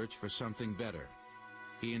exhaustive search for something better.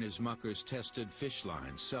 He and his muckers tested fish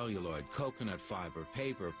lines, celluloid, coconut fiber,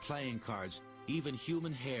 paper, playing cards, even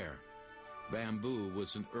human hair. Bamboo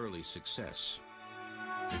was an early success.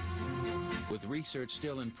 With research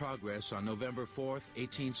still in progress, on November 4th,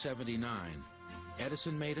 1879,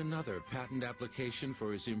 Edison made another patent application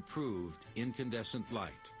for his improved incandescent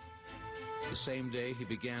light. The same day, he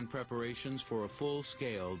began preparations for a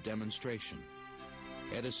full-scale demonstration.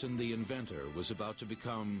 Edison, the inventor, was about to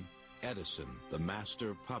become Edison, the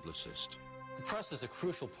master publicist. The press is a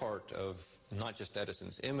crucial part of not just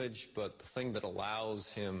Edison's image, but the thing that allows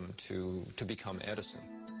him to become Edison.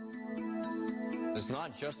 It's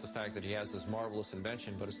not just the fact that he has this marvelous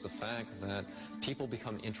invention, but it's the fact that people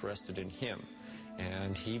become interested in him,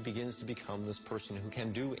 and he begins to become this person who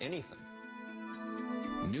can do anything.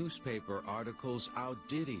 Newspaper articles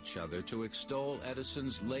outdid each other to extol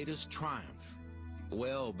Edison's latest triumph,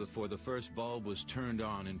 well before the first bulb was turned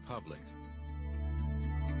on in public.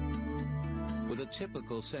 With a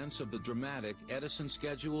typical sense of the dramatic, Edison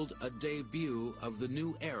scheduled a debut of the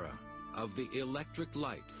new era of the electric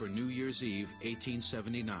light for New Year's Eve,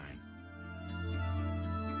 1879.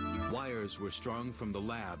 Wires were strung from the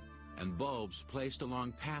lab and bulbs placed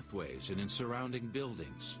along pathways and in surrounding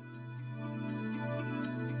buildings,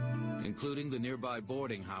 including the nearby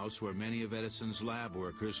boarding house where many of Edison's lab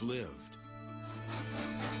workers lived.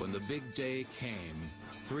 When the big day came,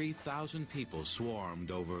 3,000 people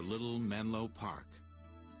swarmed over Little Menlo Park.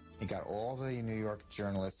 He got all the New York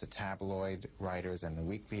journalists, the tabloid writers, and the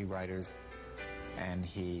weekly writers, and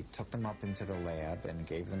he took them up into the lab and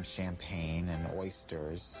gave them champagne and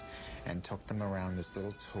oysters and took them around this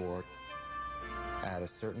little tour. At a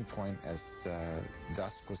certain point, as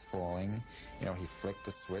dusk was falling, he flicked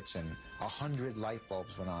the switch and 100 light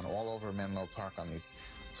bulbs went on all over Menlo Park on these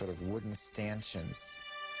sort of wooden stanchions.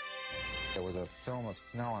 There was a film of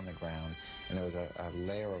snow on the ground, and there was a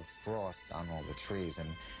layer of frost on all the trees,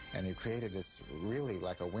 and you created this really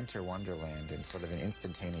like a winter wonderland in sort of an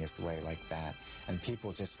instantaneous way like that, and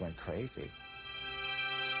people just went crazy.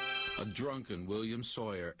 A drunken William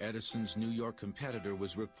Sawyer, Edison's New York competitor,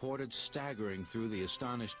 was reported staggering through the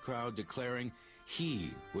astonished crowd, declaring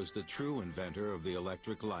he was the true inventor of the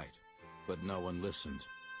electric light. But no one listened.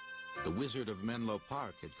 The Wizard of Menlo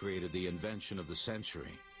Park had created the invention of the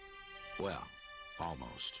century. Well,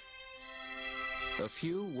 almost. A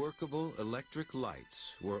few workable electric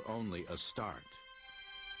lights were only a start.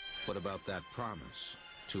 What about that promise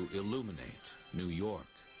to illuminate New York?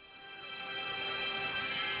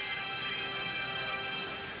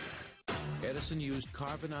 Edison used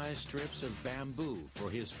carbonized strips of bamboo for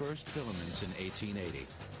his first filaments in 1880.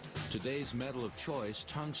 Today's metal of choice,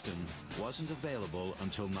 tungsten, wasn't available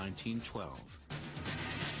until 1912.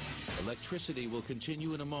 Electricity will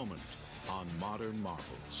continue in a moment on Modern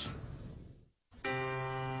Marvels.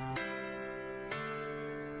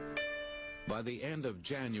 By the end of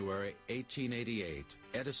January 1888,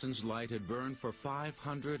 Edison's light had burned for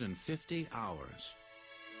 550 hours.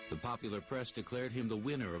 The popular press declared him the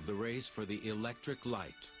winner of the race for the electric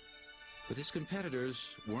light. But his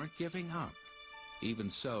competitors weren't giving up.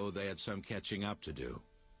 Even so, they had some catching up to do.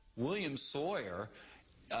 William Sawyer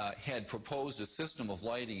had proposed a system of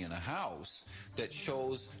lighting in a house that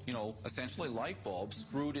shows, essentially light bulbs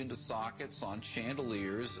screwed into sockets on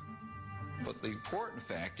chandeliers. But the important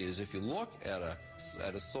fact is, if you look at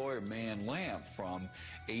a Sawyer man lamp from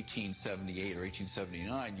 1878 or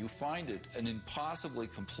 1879, you find it an impossibly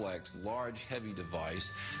complex, large, heavy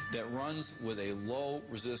device that runs with a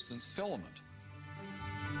low-resistance filament.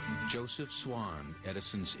 Joseph Swan,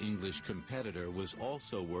 Edison's English competitor, was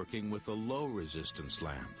also working with a low-resistance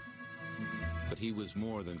lamp. But he was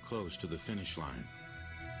more than close to the finish line.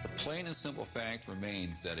 The plain and simple fact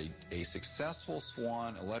remains that a successful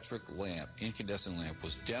Swan electric lamp, incandescent lamp,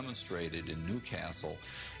 was demonstrated in Newcastle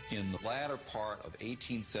in the latter part of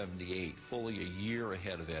 1878, fully a year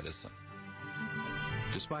ahead of Edison.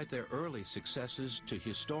 Despite their early successes, to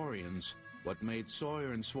historians, what made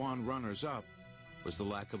Sawyer and Swan runners-up was the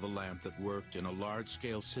lack of a lamp that worked in a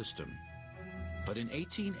large-scale system. But in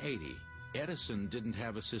 1880, Edison didn't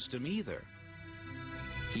have a system either.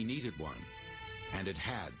 He needed one, and it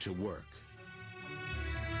had to work.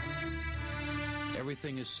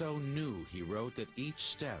 Everything is so new, he wrote, that each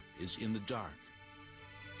step is in the dark.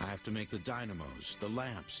 I have to make the dynamos, the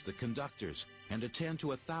lamps, the conductors, and attend to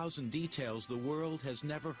 1,000 details the world has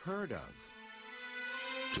never heard of.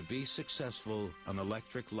 To be successful, an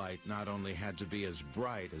electric light not only had to be as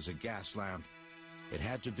bright as a gas lamp, it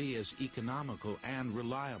had to be as economical and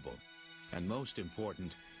reliable. And most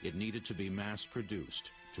important, it needed to be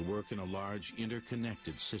mass-produced to work in a large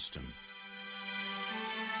interconnected system.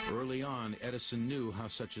 Early on, Edison knew how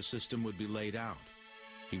such a system would be laid out.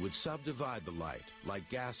 He would subdivide the light like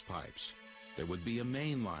gas pipes. There would be a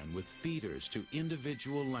main line with feeders to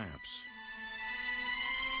individual lamps.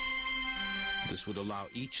 This would allow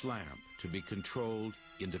each lamp to be controlled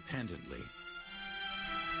independently.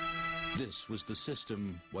 This was the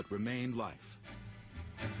system, what remained life.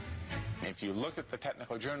 If you look at the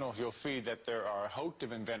technical journals, you'll see that there are a host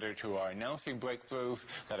of inventors who are announcing breakthroughs,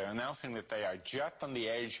 that are announcing that they are just on the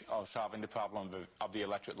edge of solving the problem of the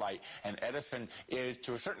electric light. And Edison is,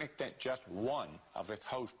 to a certain extent, just one of this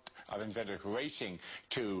host of inventors racing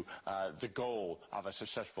to the goal of a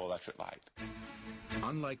successful electric light.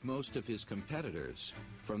 Unlike most of his competitors,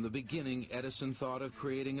 from the beginning, Edison thought of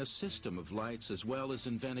creating a system of lights as well as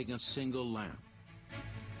inventing a single lamp.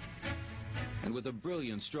 And with a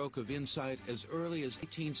brilliant stroke of insight as early as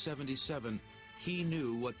 1877, he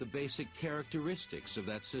knew what the basic characteristics of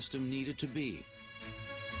that system needed to be.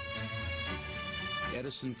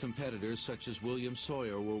 Edison competitors such as William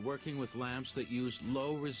Sawyer were working with lamps that used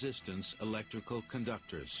low-resistance electrical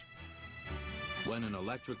conductors. When an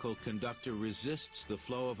electrical conductor resists the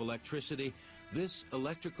flow of electricity, this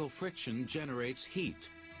electrical friction generates heat.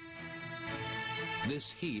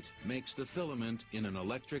 This heat makes the filament in an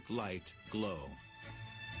electric light glow.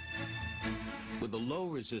 With a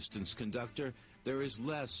low-resistance conductor, there is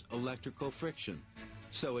less electrical friction,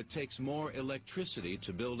 so it takes more electricity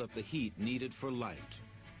to build up the heat needed for light.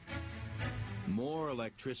 More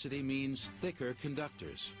electricity means thicker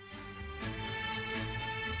conductors.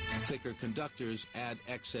 Thicker conductors add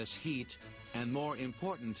excess heat and, more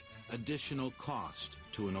important, additional cost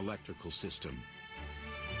to an electrical system.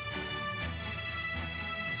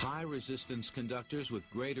 High-resistance conductors with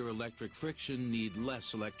greater electric friction need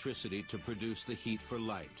less electricity to produce the heat for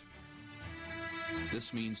light.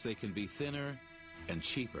 This means they can be thinner and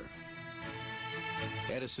cheaper.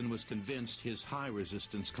 Edison was convinced his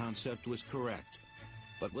high-resistance concept was correct,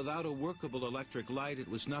 but without a workable electric light, it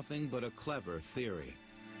was nothing but a clever theory.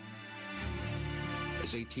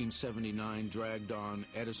 As 1879 dragged on,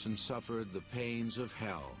 Edison suffered the pains of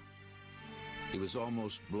hell. He was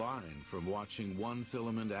almost blind from watching one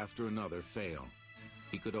filament after another fail.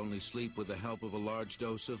 He could only sleep with the help of a large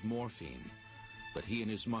dose of morphine, but he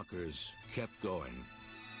and his muckers kept going.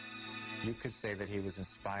 You could say that he was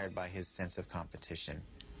inspired by his sense of competition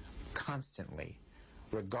constantly,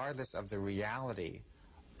 regardless of the reality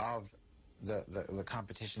of the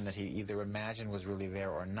competition that he either imagined was really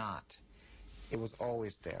there or not. It was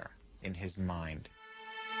always there in his mind.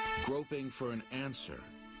 Groping for an answer,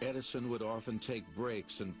 Edison would often take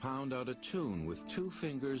breaks and pound out a tune with 2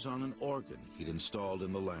 fingers on an organ he'd installed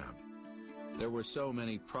in the lab. There were so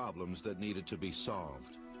many problems that needed to be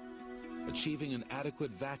solved. Achieving an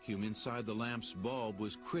adequate vacuum inside the lamp's bulb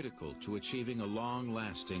was critical to achieving a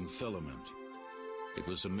long-lasting filament. It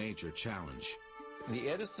was a major challenge. The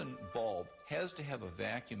Edison bulb has to have a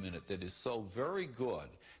vacuum in it that is so very good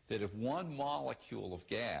that if one molecule of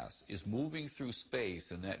gas is moving through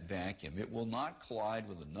space in that vacuum, it will not collide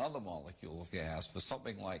with another molecule of gas for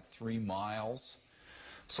something like 3 miles.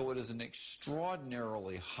 So it is an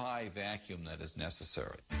extraordinarily high vacuum that is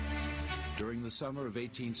necessary. During the summer of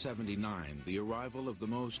 1879, the arrival of the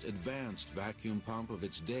most advanced vacuum pump of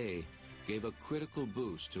its day gave a critical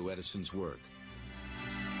boost to Edison's work.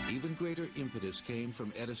 Even greater impetus came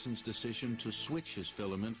from Edison's decision to switch his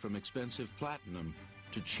filament from expensive platinum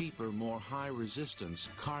to cheaper, more high-resistance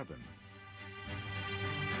carbon.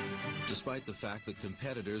 Despite the fact that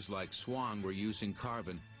competitors like Swan were using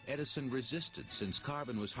carbon, Edison resisted, since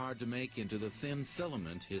carbon was hard to make into the thin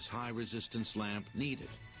filament his high-resistance lamp needed.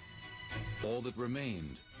 All that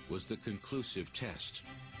remained was the conclusive test.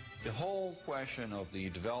 The whole question of the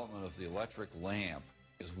development of the electric lamp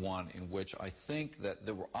is one in which I think that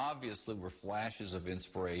there obviously were flashes of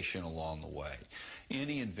inspiration along the way.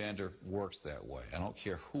 Any inventor works that way. I don't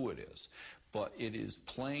care who it is. But it is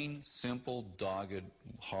plain, simple, dogged,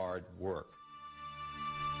 hard work.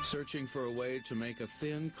 Searching for a way to make a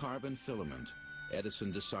thin carbon filament,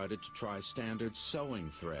 Edison decided to try standard sewing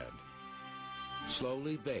thread.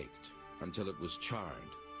 Slowly baked until it was charred.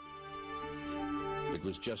 It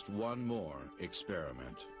was just one more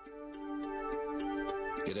experiment.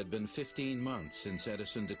 It had been 15 months since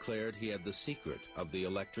Edison declared he had the secret of the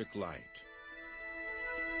electric light.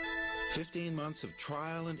 15 months of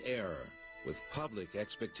trial and error, with public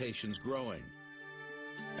expectations growing,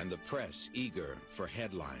 and the press eager for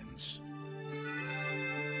headlines.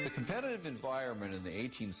 The competitive environment in the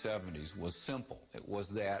 1870s was simple. It was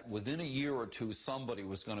that within a year or two, somebody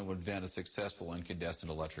was going to invent a successful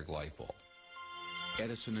incandescent electric light bulb.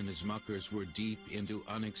 Edison and his muckers were deep into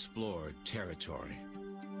unexplored territory,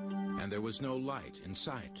 and there was no light in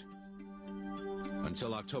sight.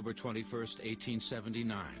 Until October 21st,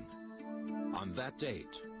 1879. On that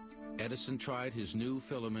date, Edison tried his new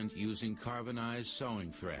filament using carbonized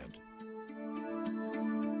sewing thread.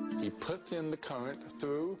 He puts in the current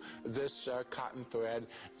through this cotton thread,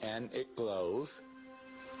 and it glows,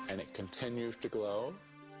 and it continues to glow,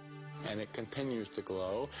 and it continues to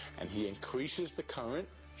glow, and he increases the current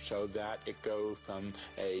so that it goes from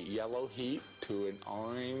a yellow heat to an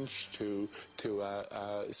orange to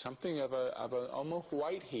something of an almost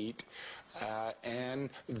white heat. And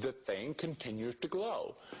the thing continues to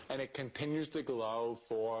glow. And it continues to glow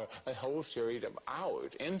for a whole series of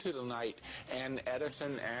hours into the night. And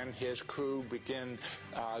Edison and his crew begin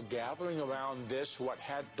gathering around this, what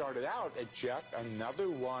had started out as just another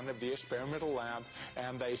one of the experimental lamps,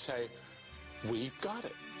 and they say, "We've got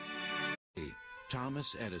it."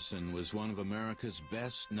 Thomas Edison was one of America's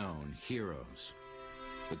best-known heroes,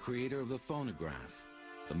 the creator of the phonograph,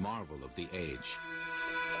 the marvel of the age.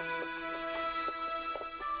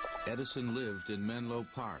 Edison lived in Menlo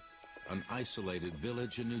Park, an isolated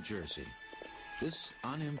village in New Jersey. This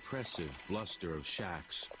unimpressive bluster of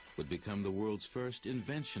shacks would become the world's first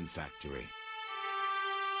invention factory.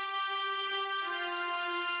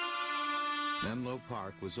 Menlo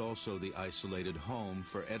Park was also the isolated home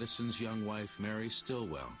for Edison's young wife, Mary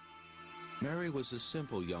Stilwell. Mary was a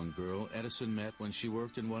simple young girl Edison met when she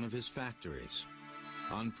worked in one of his factories.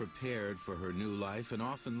 Unprepared for her new life and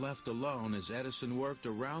often left alone as Edison worked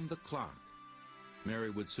around the clock,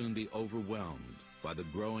 Mary would soon be overwhelmed by the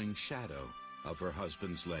growing shadow of her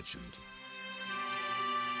husband's legend.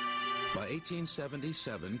 By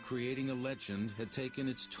 1877, creating a legend had taken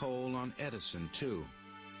its toll on Edison, too.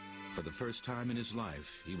 For the first time in his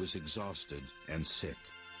life, he was exhausted and sick.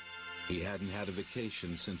 He hadn't had a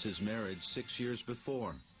vacation since his marriage 6 years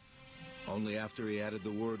before. Only after he added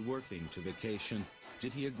the word working to vacation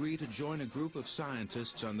did he agree to join a group of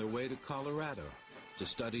scientists on their way to Colorado to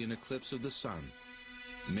study an eclipse of the sun.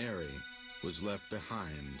 Mary was left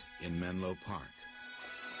behind in Menlo Park.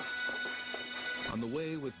 On the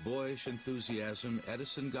way with boyish enthusiasm,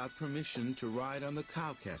 Edison got permission to ride on the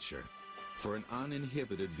cowcatcher for an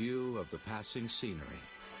uninhibited view of the passing scenery.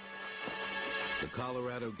 The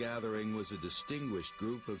Colorado gathering was a distinguished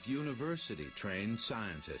group of university-trained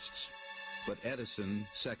scientists. But Edison,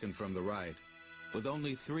 second from the right, with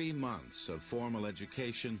only 3 months of formal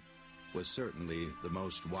education, was certainly the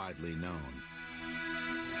most widely known.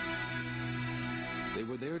 They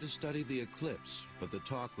were there to study the eclipse, but the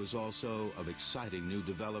talk was also of exciting new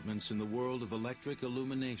developments in the world of electric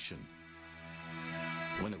illumination.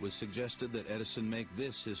 When it was suggested that Edison make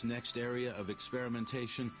this his next area of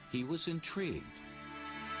experimentation, he was intrigued.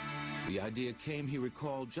 The idea came, he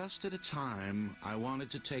recalled, just at a time I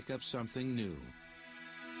wanted to take up something new.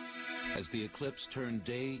 As the eclipse turned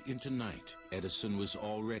day into night, Edison was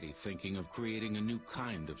already thinking of creating a new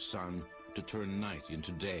kind of sun to turn night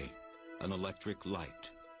into day, an electric light.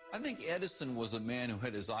 I think Edison was a man who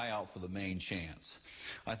had his eye out for the main chance.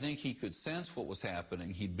 I think he could sense what was happening.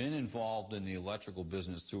 He'd been involved in the electrical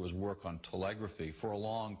business through his work on telegraphy for a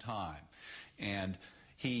long time. And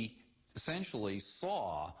he essentially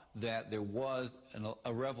saw that there was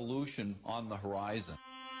a revolution on the horizon.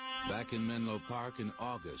 Back in Menlo Park in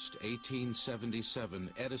August 1877,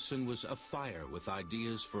 Edison was afire with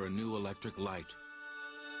ideas for a new electric light.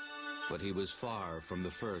 But he was far from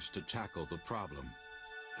the first to tackle the problem.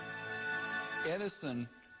 Edison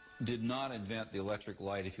did not invent the electric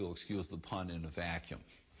light, if you'll excuse the pun, in a vacuum.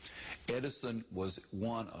 Edison was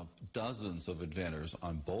one of dozens of inventors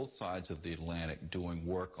on both sides of the Atlantic doing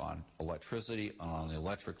work on electricity, on the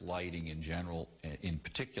electric lighting in general, in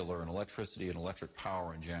particular, and electricity and electric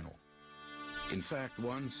power in general. In fact,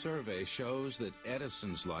 one survey shows that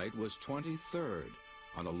Edison's light was 23rd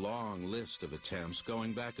on a long list of attempts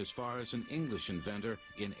going back as far as an English inventor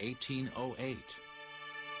in 1808.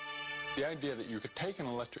 The idea that you could take an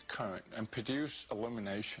electric current and produce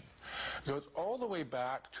illumination goes all the way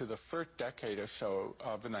back to the first decade or so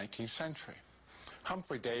of the 19th century.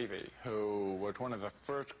 Humphrey Davy, who was one of the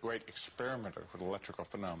first great experimenters with electrical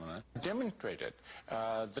phenomena, demonstrated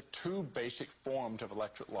the two basic forms of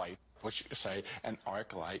electric light, which you could say an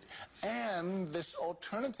arc light, and this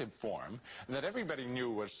alternative form that everybody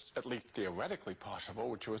knew was at least theoretically possible,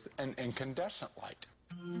 which was an incandescent light.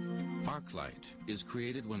 Arc light is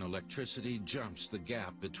created when electricity jumps the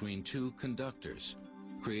gap between two conductors,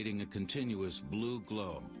 creating a continuous blue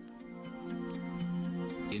glow.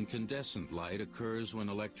 Incandescent light occurs when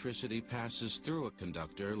electricity passes through a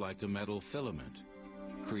conductor like a metal filament,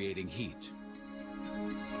 creating heat.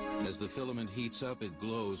 As the filament heats up, it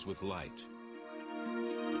glows with light.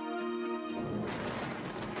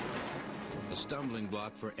 A stumbling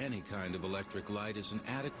block for any kind of electric light is an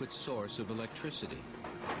adequate source of electricity.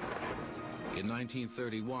 In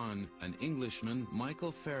 1931, an Englishman,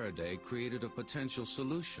 Michael Faraday, created a potential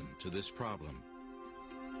solution to this problem: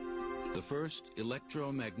 the first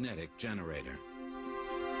electromagnetic generator.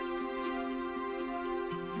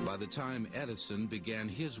 By the time Edison began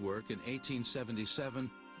his work in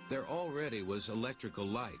 1877, there already was electrical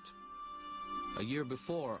light. A year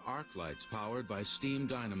before, arc lights powered by steam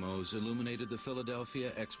dynamos illuminated the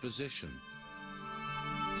Philadelphia Exposition.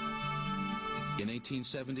 In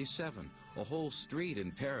 1877, a whole street in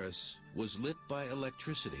Paris was lit by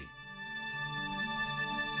electricity.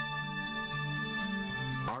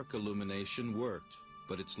 Arc illumination worked,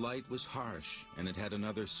 but its light was harsh, and it had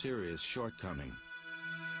another serious shortcoming.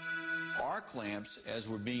 Arc lamps, as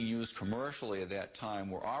were being used commercially at that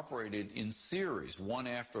time, were operated in series, one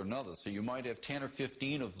after another. So you might have 10 or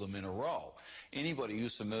 15 of them in a row. Anybody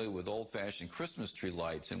who's familiar with old-fashioned Christmas tree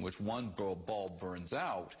lights, in which one bulb burns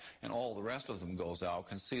out and all the rest of them goes out,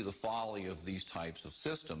 can see the folly of these types of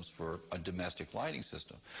systems for a domestic lighting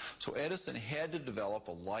system. So Edison had to develop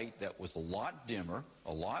a light that was a lot dimmer,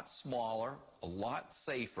 a lot smaller, a lot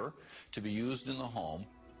safer to be used in the home.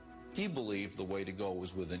 He believed the way to go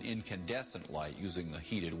was with an incandescent light, using the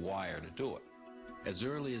heated wire to do it. As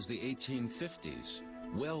early as the 1850s,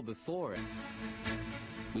 well before it,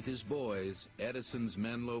 with his boys, Edison's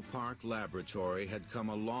Menlo Park laboratory had come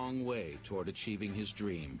a long way toward achieving his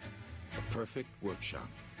dream, a perfect workshop.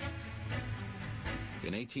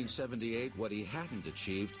 In 1878, what he hadn't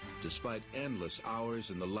achieved, despite endless hours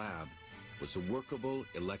in the lab, was a workable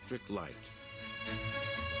electric light.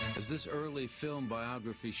 As this early film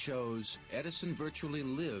biography shows, Edison virtually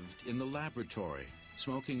lived in the laboratory,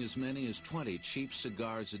 smoking as many as 20 cheap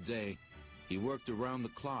cigars a day, he worked around the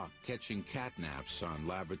clock catching catnaps on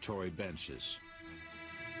laboratory benches.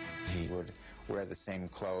 He would wear the same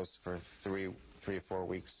clothes for three or 4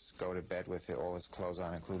 weeks, go to bed with all his clothes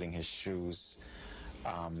on, including his shoes,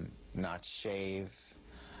 not shave,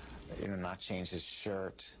 not change his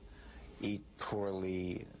shirt, eat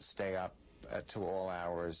poorly, stay up to all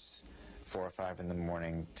hours, 4 or 5 in the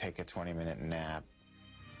morning, take a 20-minute nap.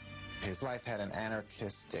 His life had an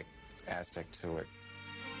anarchistic aspect to it.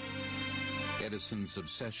 Edison's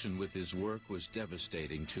obsession with his work was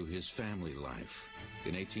devastating to his family life.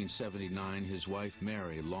 In 1879, his wife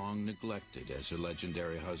Mary, long neglected as her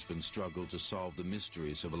legendary husband struggled to solve the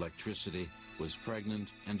mysteries of electricity, was pregnant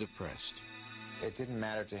and depressed. It didn't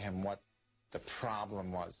matter to him what the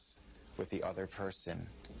problem was with the other person,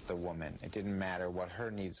 the woman. It didn't matter what her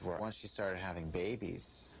needs were. Once she started having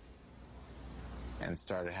babies and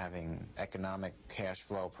started having economic cash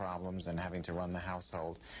flow problems and having to run the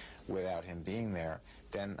household without him being there,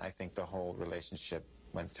 then I think the whole relationship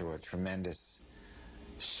went through a tremendous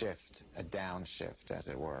shift, a downshift, as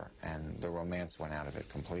it were, and the romance went out of it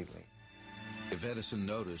completely. If Edison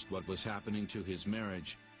noticed what was happening to his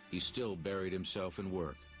marriage, he still buried himself in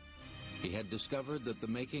work. He had discovered that the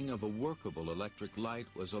making of a workable electric light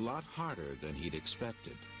was a lot harder than he'd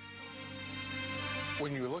expected.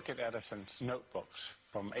 When you look at Edison's notebooks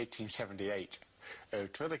from 1878,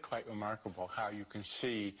 it's really quite remarkable how you can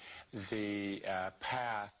see the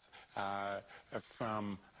path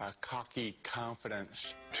from cocky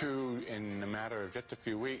confidence to, in a matter of just a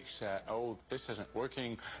few weeks, oh, this isn't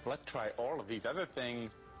working, let's try all of these other things.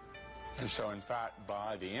 And so, in fact,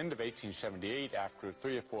 by the end of 1878, after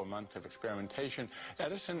 3 or 4 months of experimentation,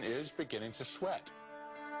 Edison is beginning to sweat.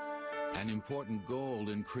 An important goal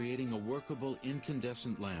in creating a workable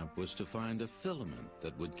incandescent lamp was to find a filament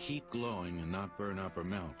that would keep glowing and not burn up or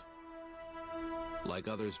melt. Like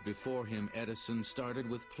others before him, Edison started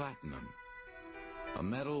with platinum, a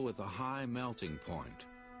metal with a high melting point.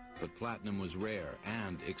 But platinum was rare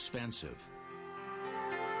and expensive.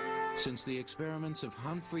 Since the experiments of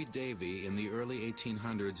Humphrey Davy in the early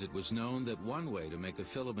 1800s, it was known that one way to make a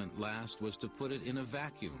filament last was to put it in a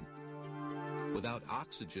vacuum. Without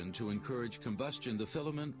oxygen to encourage combustion, the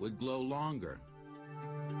filament would glow longer.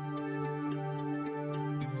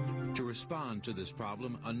 To respond to this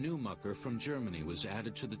problem, a new mucker from Germany was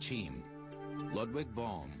added to the team. Ludwig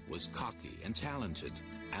Baum was cocky and talented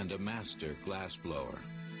and a master glassblower.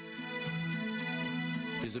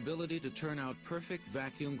 His ability to turn out perfect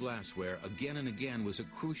vacuum glassware again and again was a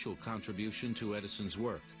crucial contribution to Edison's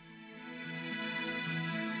work.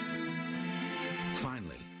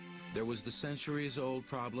 Finally, there was the centuries-old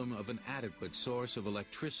problem of an adequate source of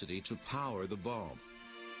electricity to power the bulb.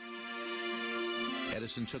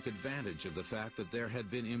 Edison took advantage of the fact that there had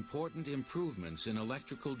been important improvements in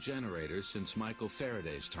electrical generators since Michael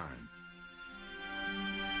Faraday's time.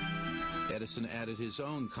 Edison added his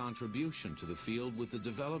own contribution to the field with the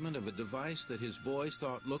development of a device that his boys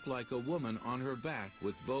thought looked like a woman on her back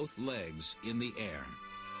with both legs in the air.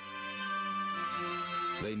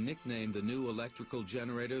 They nicknamed the new electrical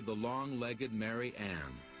generator the Long-Legged Mary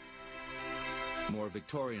Ann. More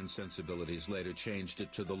Victorian sensibilities later changed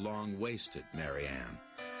it to the Long-Waisted Mary Ann.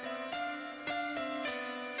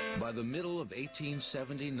 By the middle of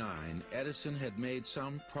 1879, Edison had made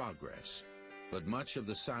some progress, but much of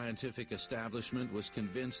the scientific establishment was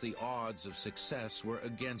convinced the odds of success were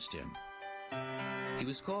against him. He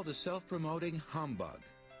was called a self-promoting humbug,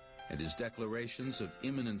 and his declarations of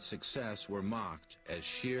imminent success were mocked as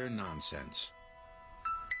sheer nonsense.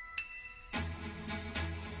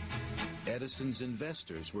 Edison's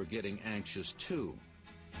investors were getting anxious too.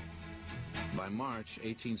 By March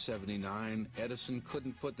 1879, Edison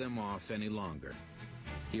couldn't put them off any longer.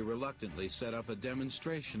 He reluctantly set up a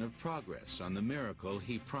demonstration of progress on the miracle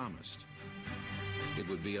he promised. It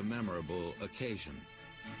would be a memorable occasion.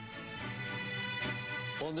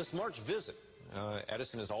 Well, in this March visit,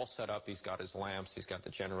 Edison is all set up. He's got his lamps, he's got the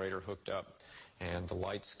generator hooked up, and the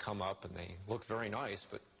lights come up and they look very nice,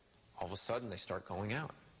 but all of a sudden they start going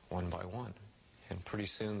out one by one. And pretty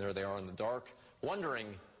soon there they are in the dark, wondering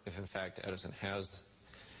if in fact Edison has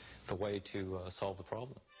the way to solve the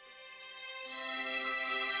problem.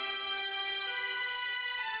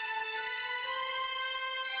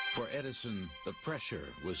 For Edison, the pressure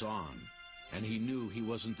was on, and he knew he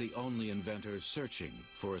wasn't the only inventor searching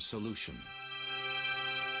for a solution.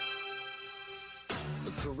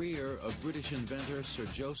 The career of British inventor Sir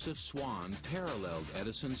Joseph Swan paralleled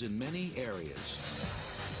Edison's in many areas.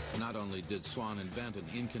 Not only did Swan invent an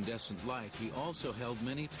incandescent light, he also held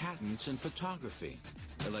many patents in photography,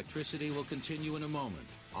 Electricity will continue in a moment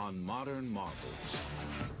on Modern Marvels.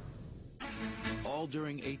 All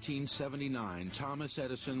during 1879, Thomas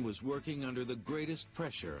Edison was working under the greatest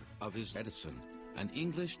pressure of his Edison. An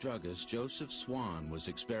English druggist, Joseph Swan, was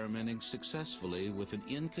experimenting successfully with an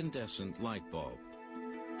incandescent light bulb.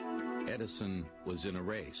 Edison was in a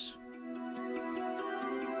race.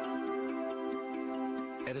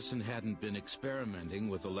 Edison hadn't been experimenting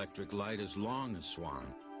with electric light as long as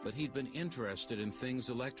Swan, but he'd been interested in things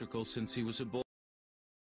electrical since he was a boy.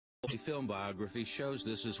 A film biography shows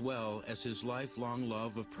this, as well as his lifelong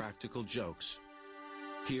love of practical jokes.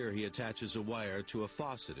 Here he attaches a wire to a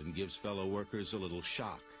faucet and gives fellow workers a little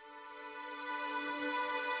shock.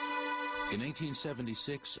 In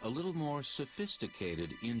 1876, a little more sophisticated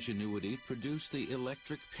ingenuity produced the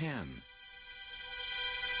electric pen,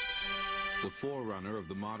 the forerunner of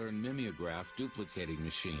the modern mimeograph duplicating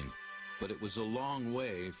machine. But it was a long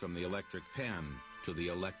way from the electric pen to the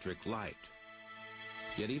electric light.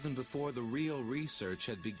 Yet even before the real research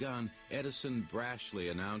had begun, Edison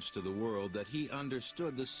brashly announced to the world that he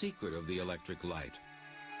understood the secret of the electric light.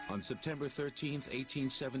 On September 13,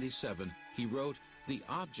 1877, he wrote, "The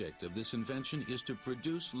object of this invention is to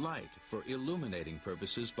produce light for illuminating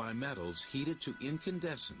purposes by metals heated to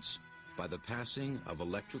incandescence by the passing of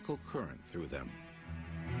electrical current through them."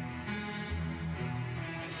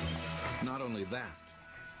 Not only that,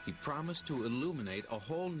 he promised to illuminate a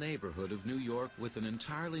whole neighborhood of New York with an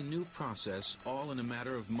entirely new process, all in a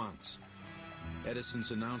matter of months.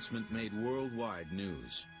 Edison's announcement made worldwide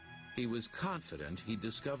news. He was confident he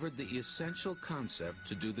discovered the essential concept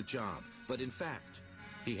to do the job, but in fact,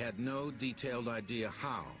 he had no detailed idea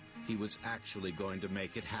how he was actually going to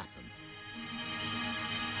make it happen.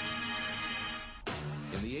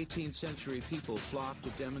 In the 18th century, people flocked to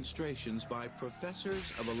demonstrations by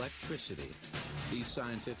professors of electricity. These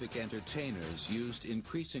scientific entertainers used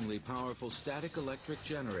increasingly powerful static electric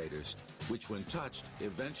generators, which when touched,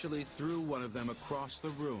 eventually threw one of them across the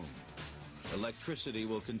room. Electricity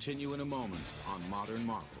will continue in a moment on Modern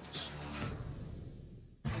Marvels.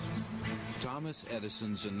 Thomas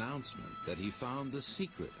Edison's announcement that he found the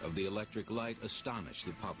secret of the electric light astonished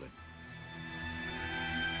the public.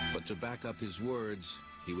 But to back up his words,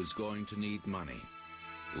 he was going to need money.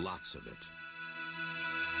 Lots of it.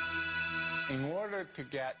 In order to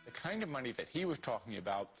get the kind of money that he was talking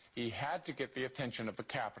about, he had to get the attention of a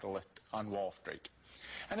capitalist on Wall Street.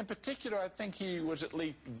 And in particular, I think he was at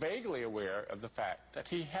least vaguely aware of the fact that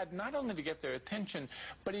he had not only to get their attention,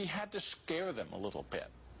 but he had to scare them a little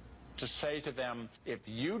bit. To say to them, if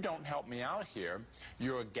you don't help me out here,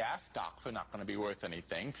 your gas stocks are not going to be worth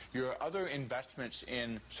anything. Your other investments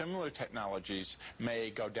in similar technologies may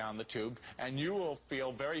go down the tube, and you will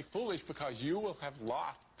feel very foolish because you will have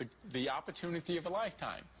lost the opportunity of a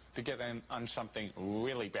lifetime to get in on something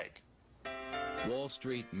really big. Wall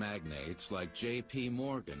Street magnates like J.P.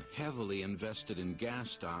 Morgan, heavily invested in gas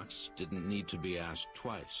stocks, didn't need to be asked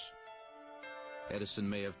twice. Edison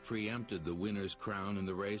may have preempted the winner's crown in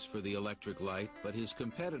the race for the electric light, but his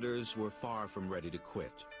competitors were far from ready to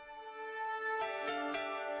quit.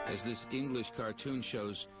 As this English cartoon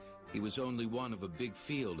shows, he was only one of a big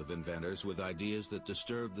field of inventors with ideas that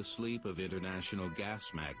disturbed the sleep of international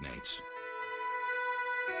gas magnates.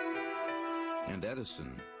 And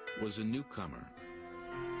Edison was a newcomer.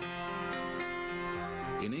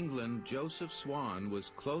 In England, Joseph Swan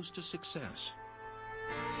was close to success.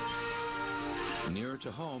 Nearer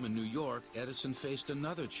to home in New York, Edison faced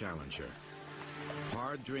another challenger,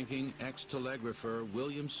 hard-drinking ex-telegrapher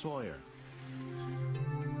William Sawyer.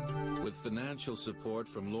 With financial support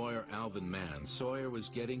from lawyer Alvin Mann, Sawyer was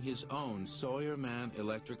getting his own Sawyer-Mann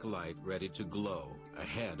electric light ready to glow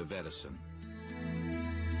ahead of Edison.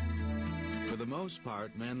 For the most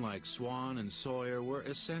part, men like Swan and Sawyer were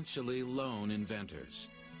essentially lone inventors.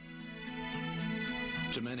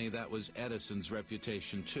 To many, that was Edison's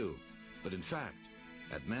reputation too. But in fact,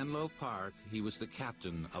 at Menlo Park, he was the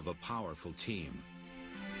captain of a powerful team.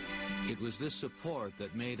 It was this support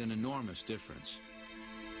that made an enormous difference.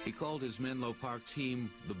 He called his Menlo Park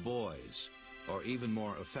team the Boys, or even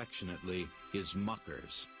more affectionately, his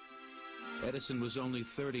muckers. Edison was only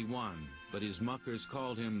 31, but his muckers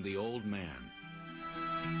called him the Old Man.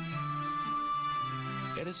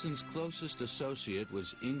 Edison's closest associate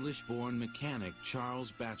was English-born mechanic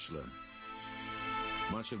Charles Batchelor.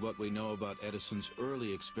 Much of what we know about Edison's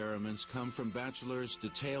early experiments come from Batchelor's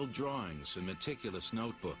detailed drawings and meticulous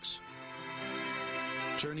notebooks.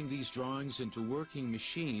 Turning these drawings into working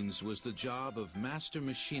machines was the job of master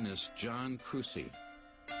machinist John Crucy.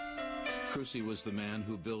 Crucy was the man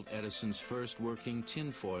who built Edison's first working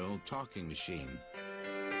tinfoil talking machine.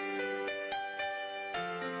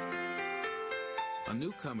 A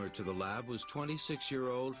newcomer to the lab was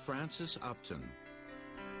 26-year-old Francis Upton.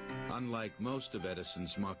 Unlike most of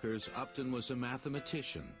Edison's muckers, Upton was a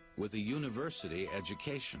mathematician with a university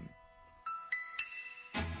education.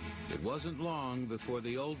 It wasn't long before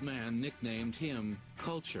the old man nicknamed him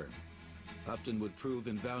Culture. Upton would prove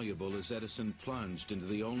invaluable as Edison plunged into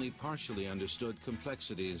the only partially understood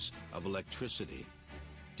complexities of electricity.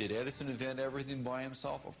 Did Edison invent everything by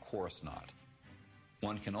himself? Of course not.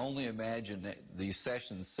 One can only imagine these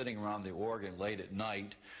sessions sitting around the organ late at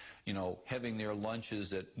night, you know, having their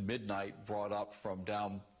lunches at midnight brought up from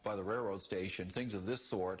down by the railroad station, things of this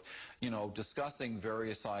sort, you know, discussing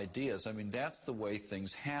various ideas. I mean, that's the way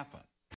things happen.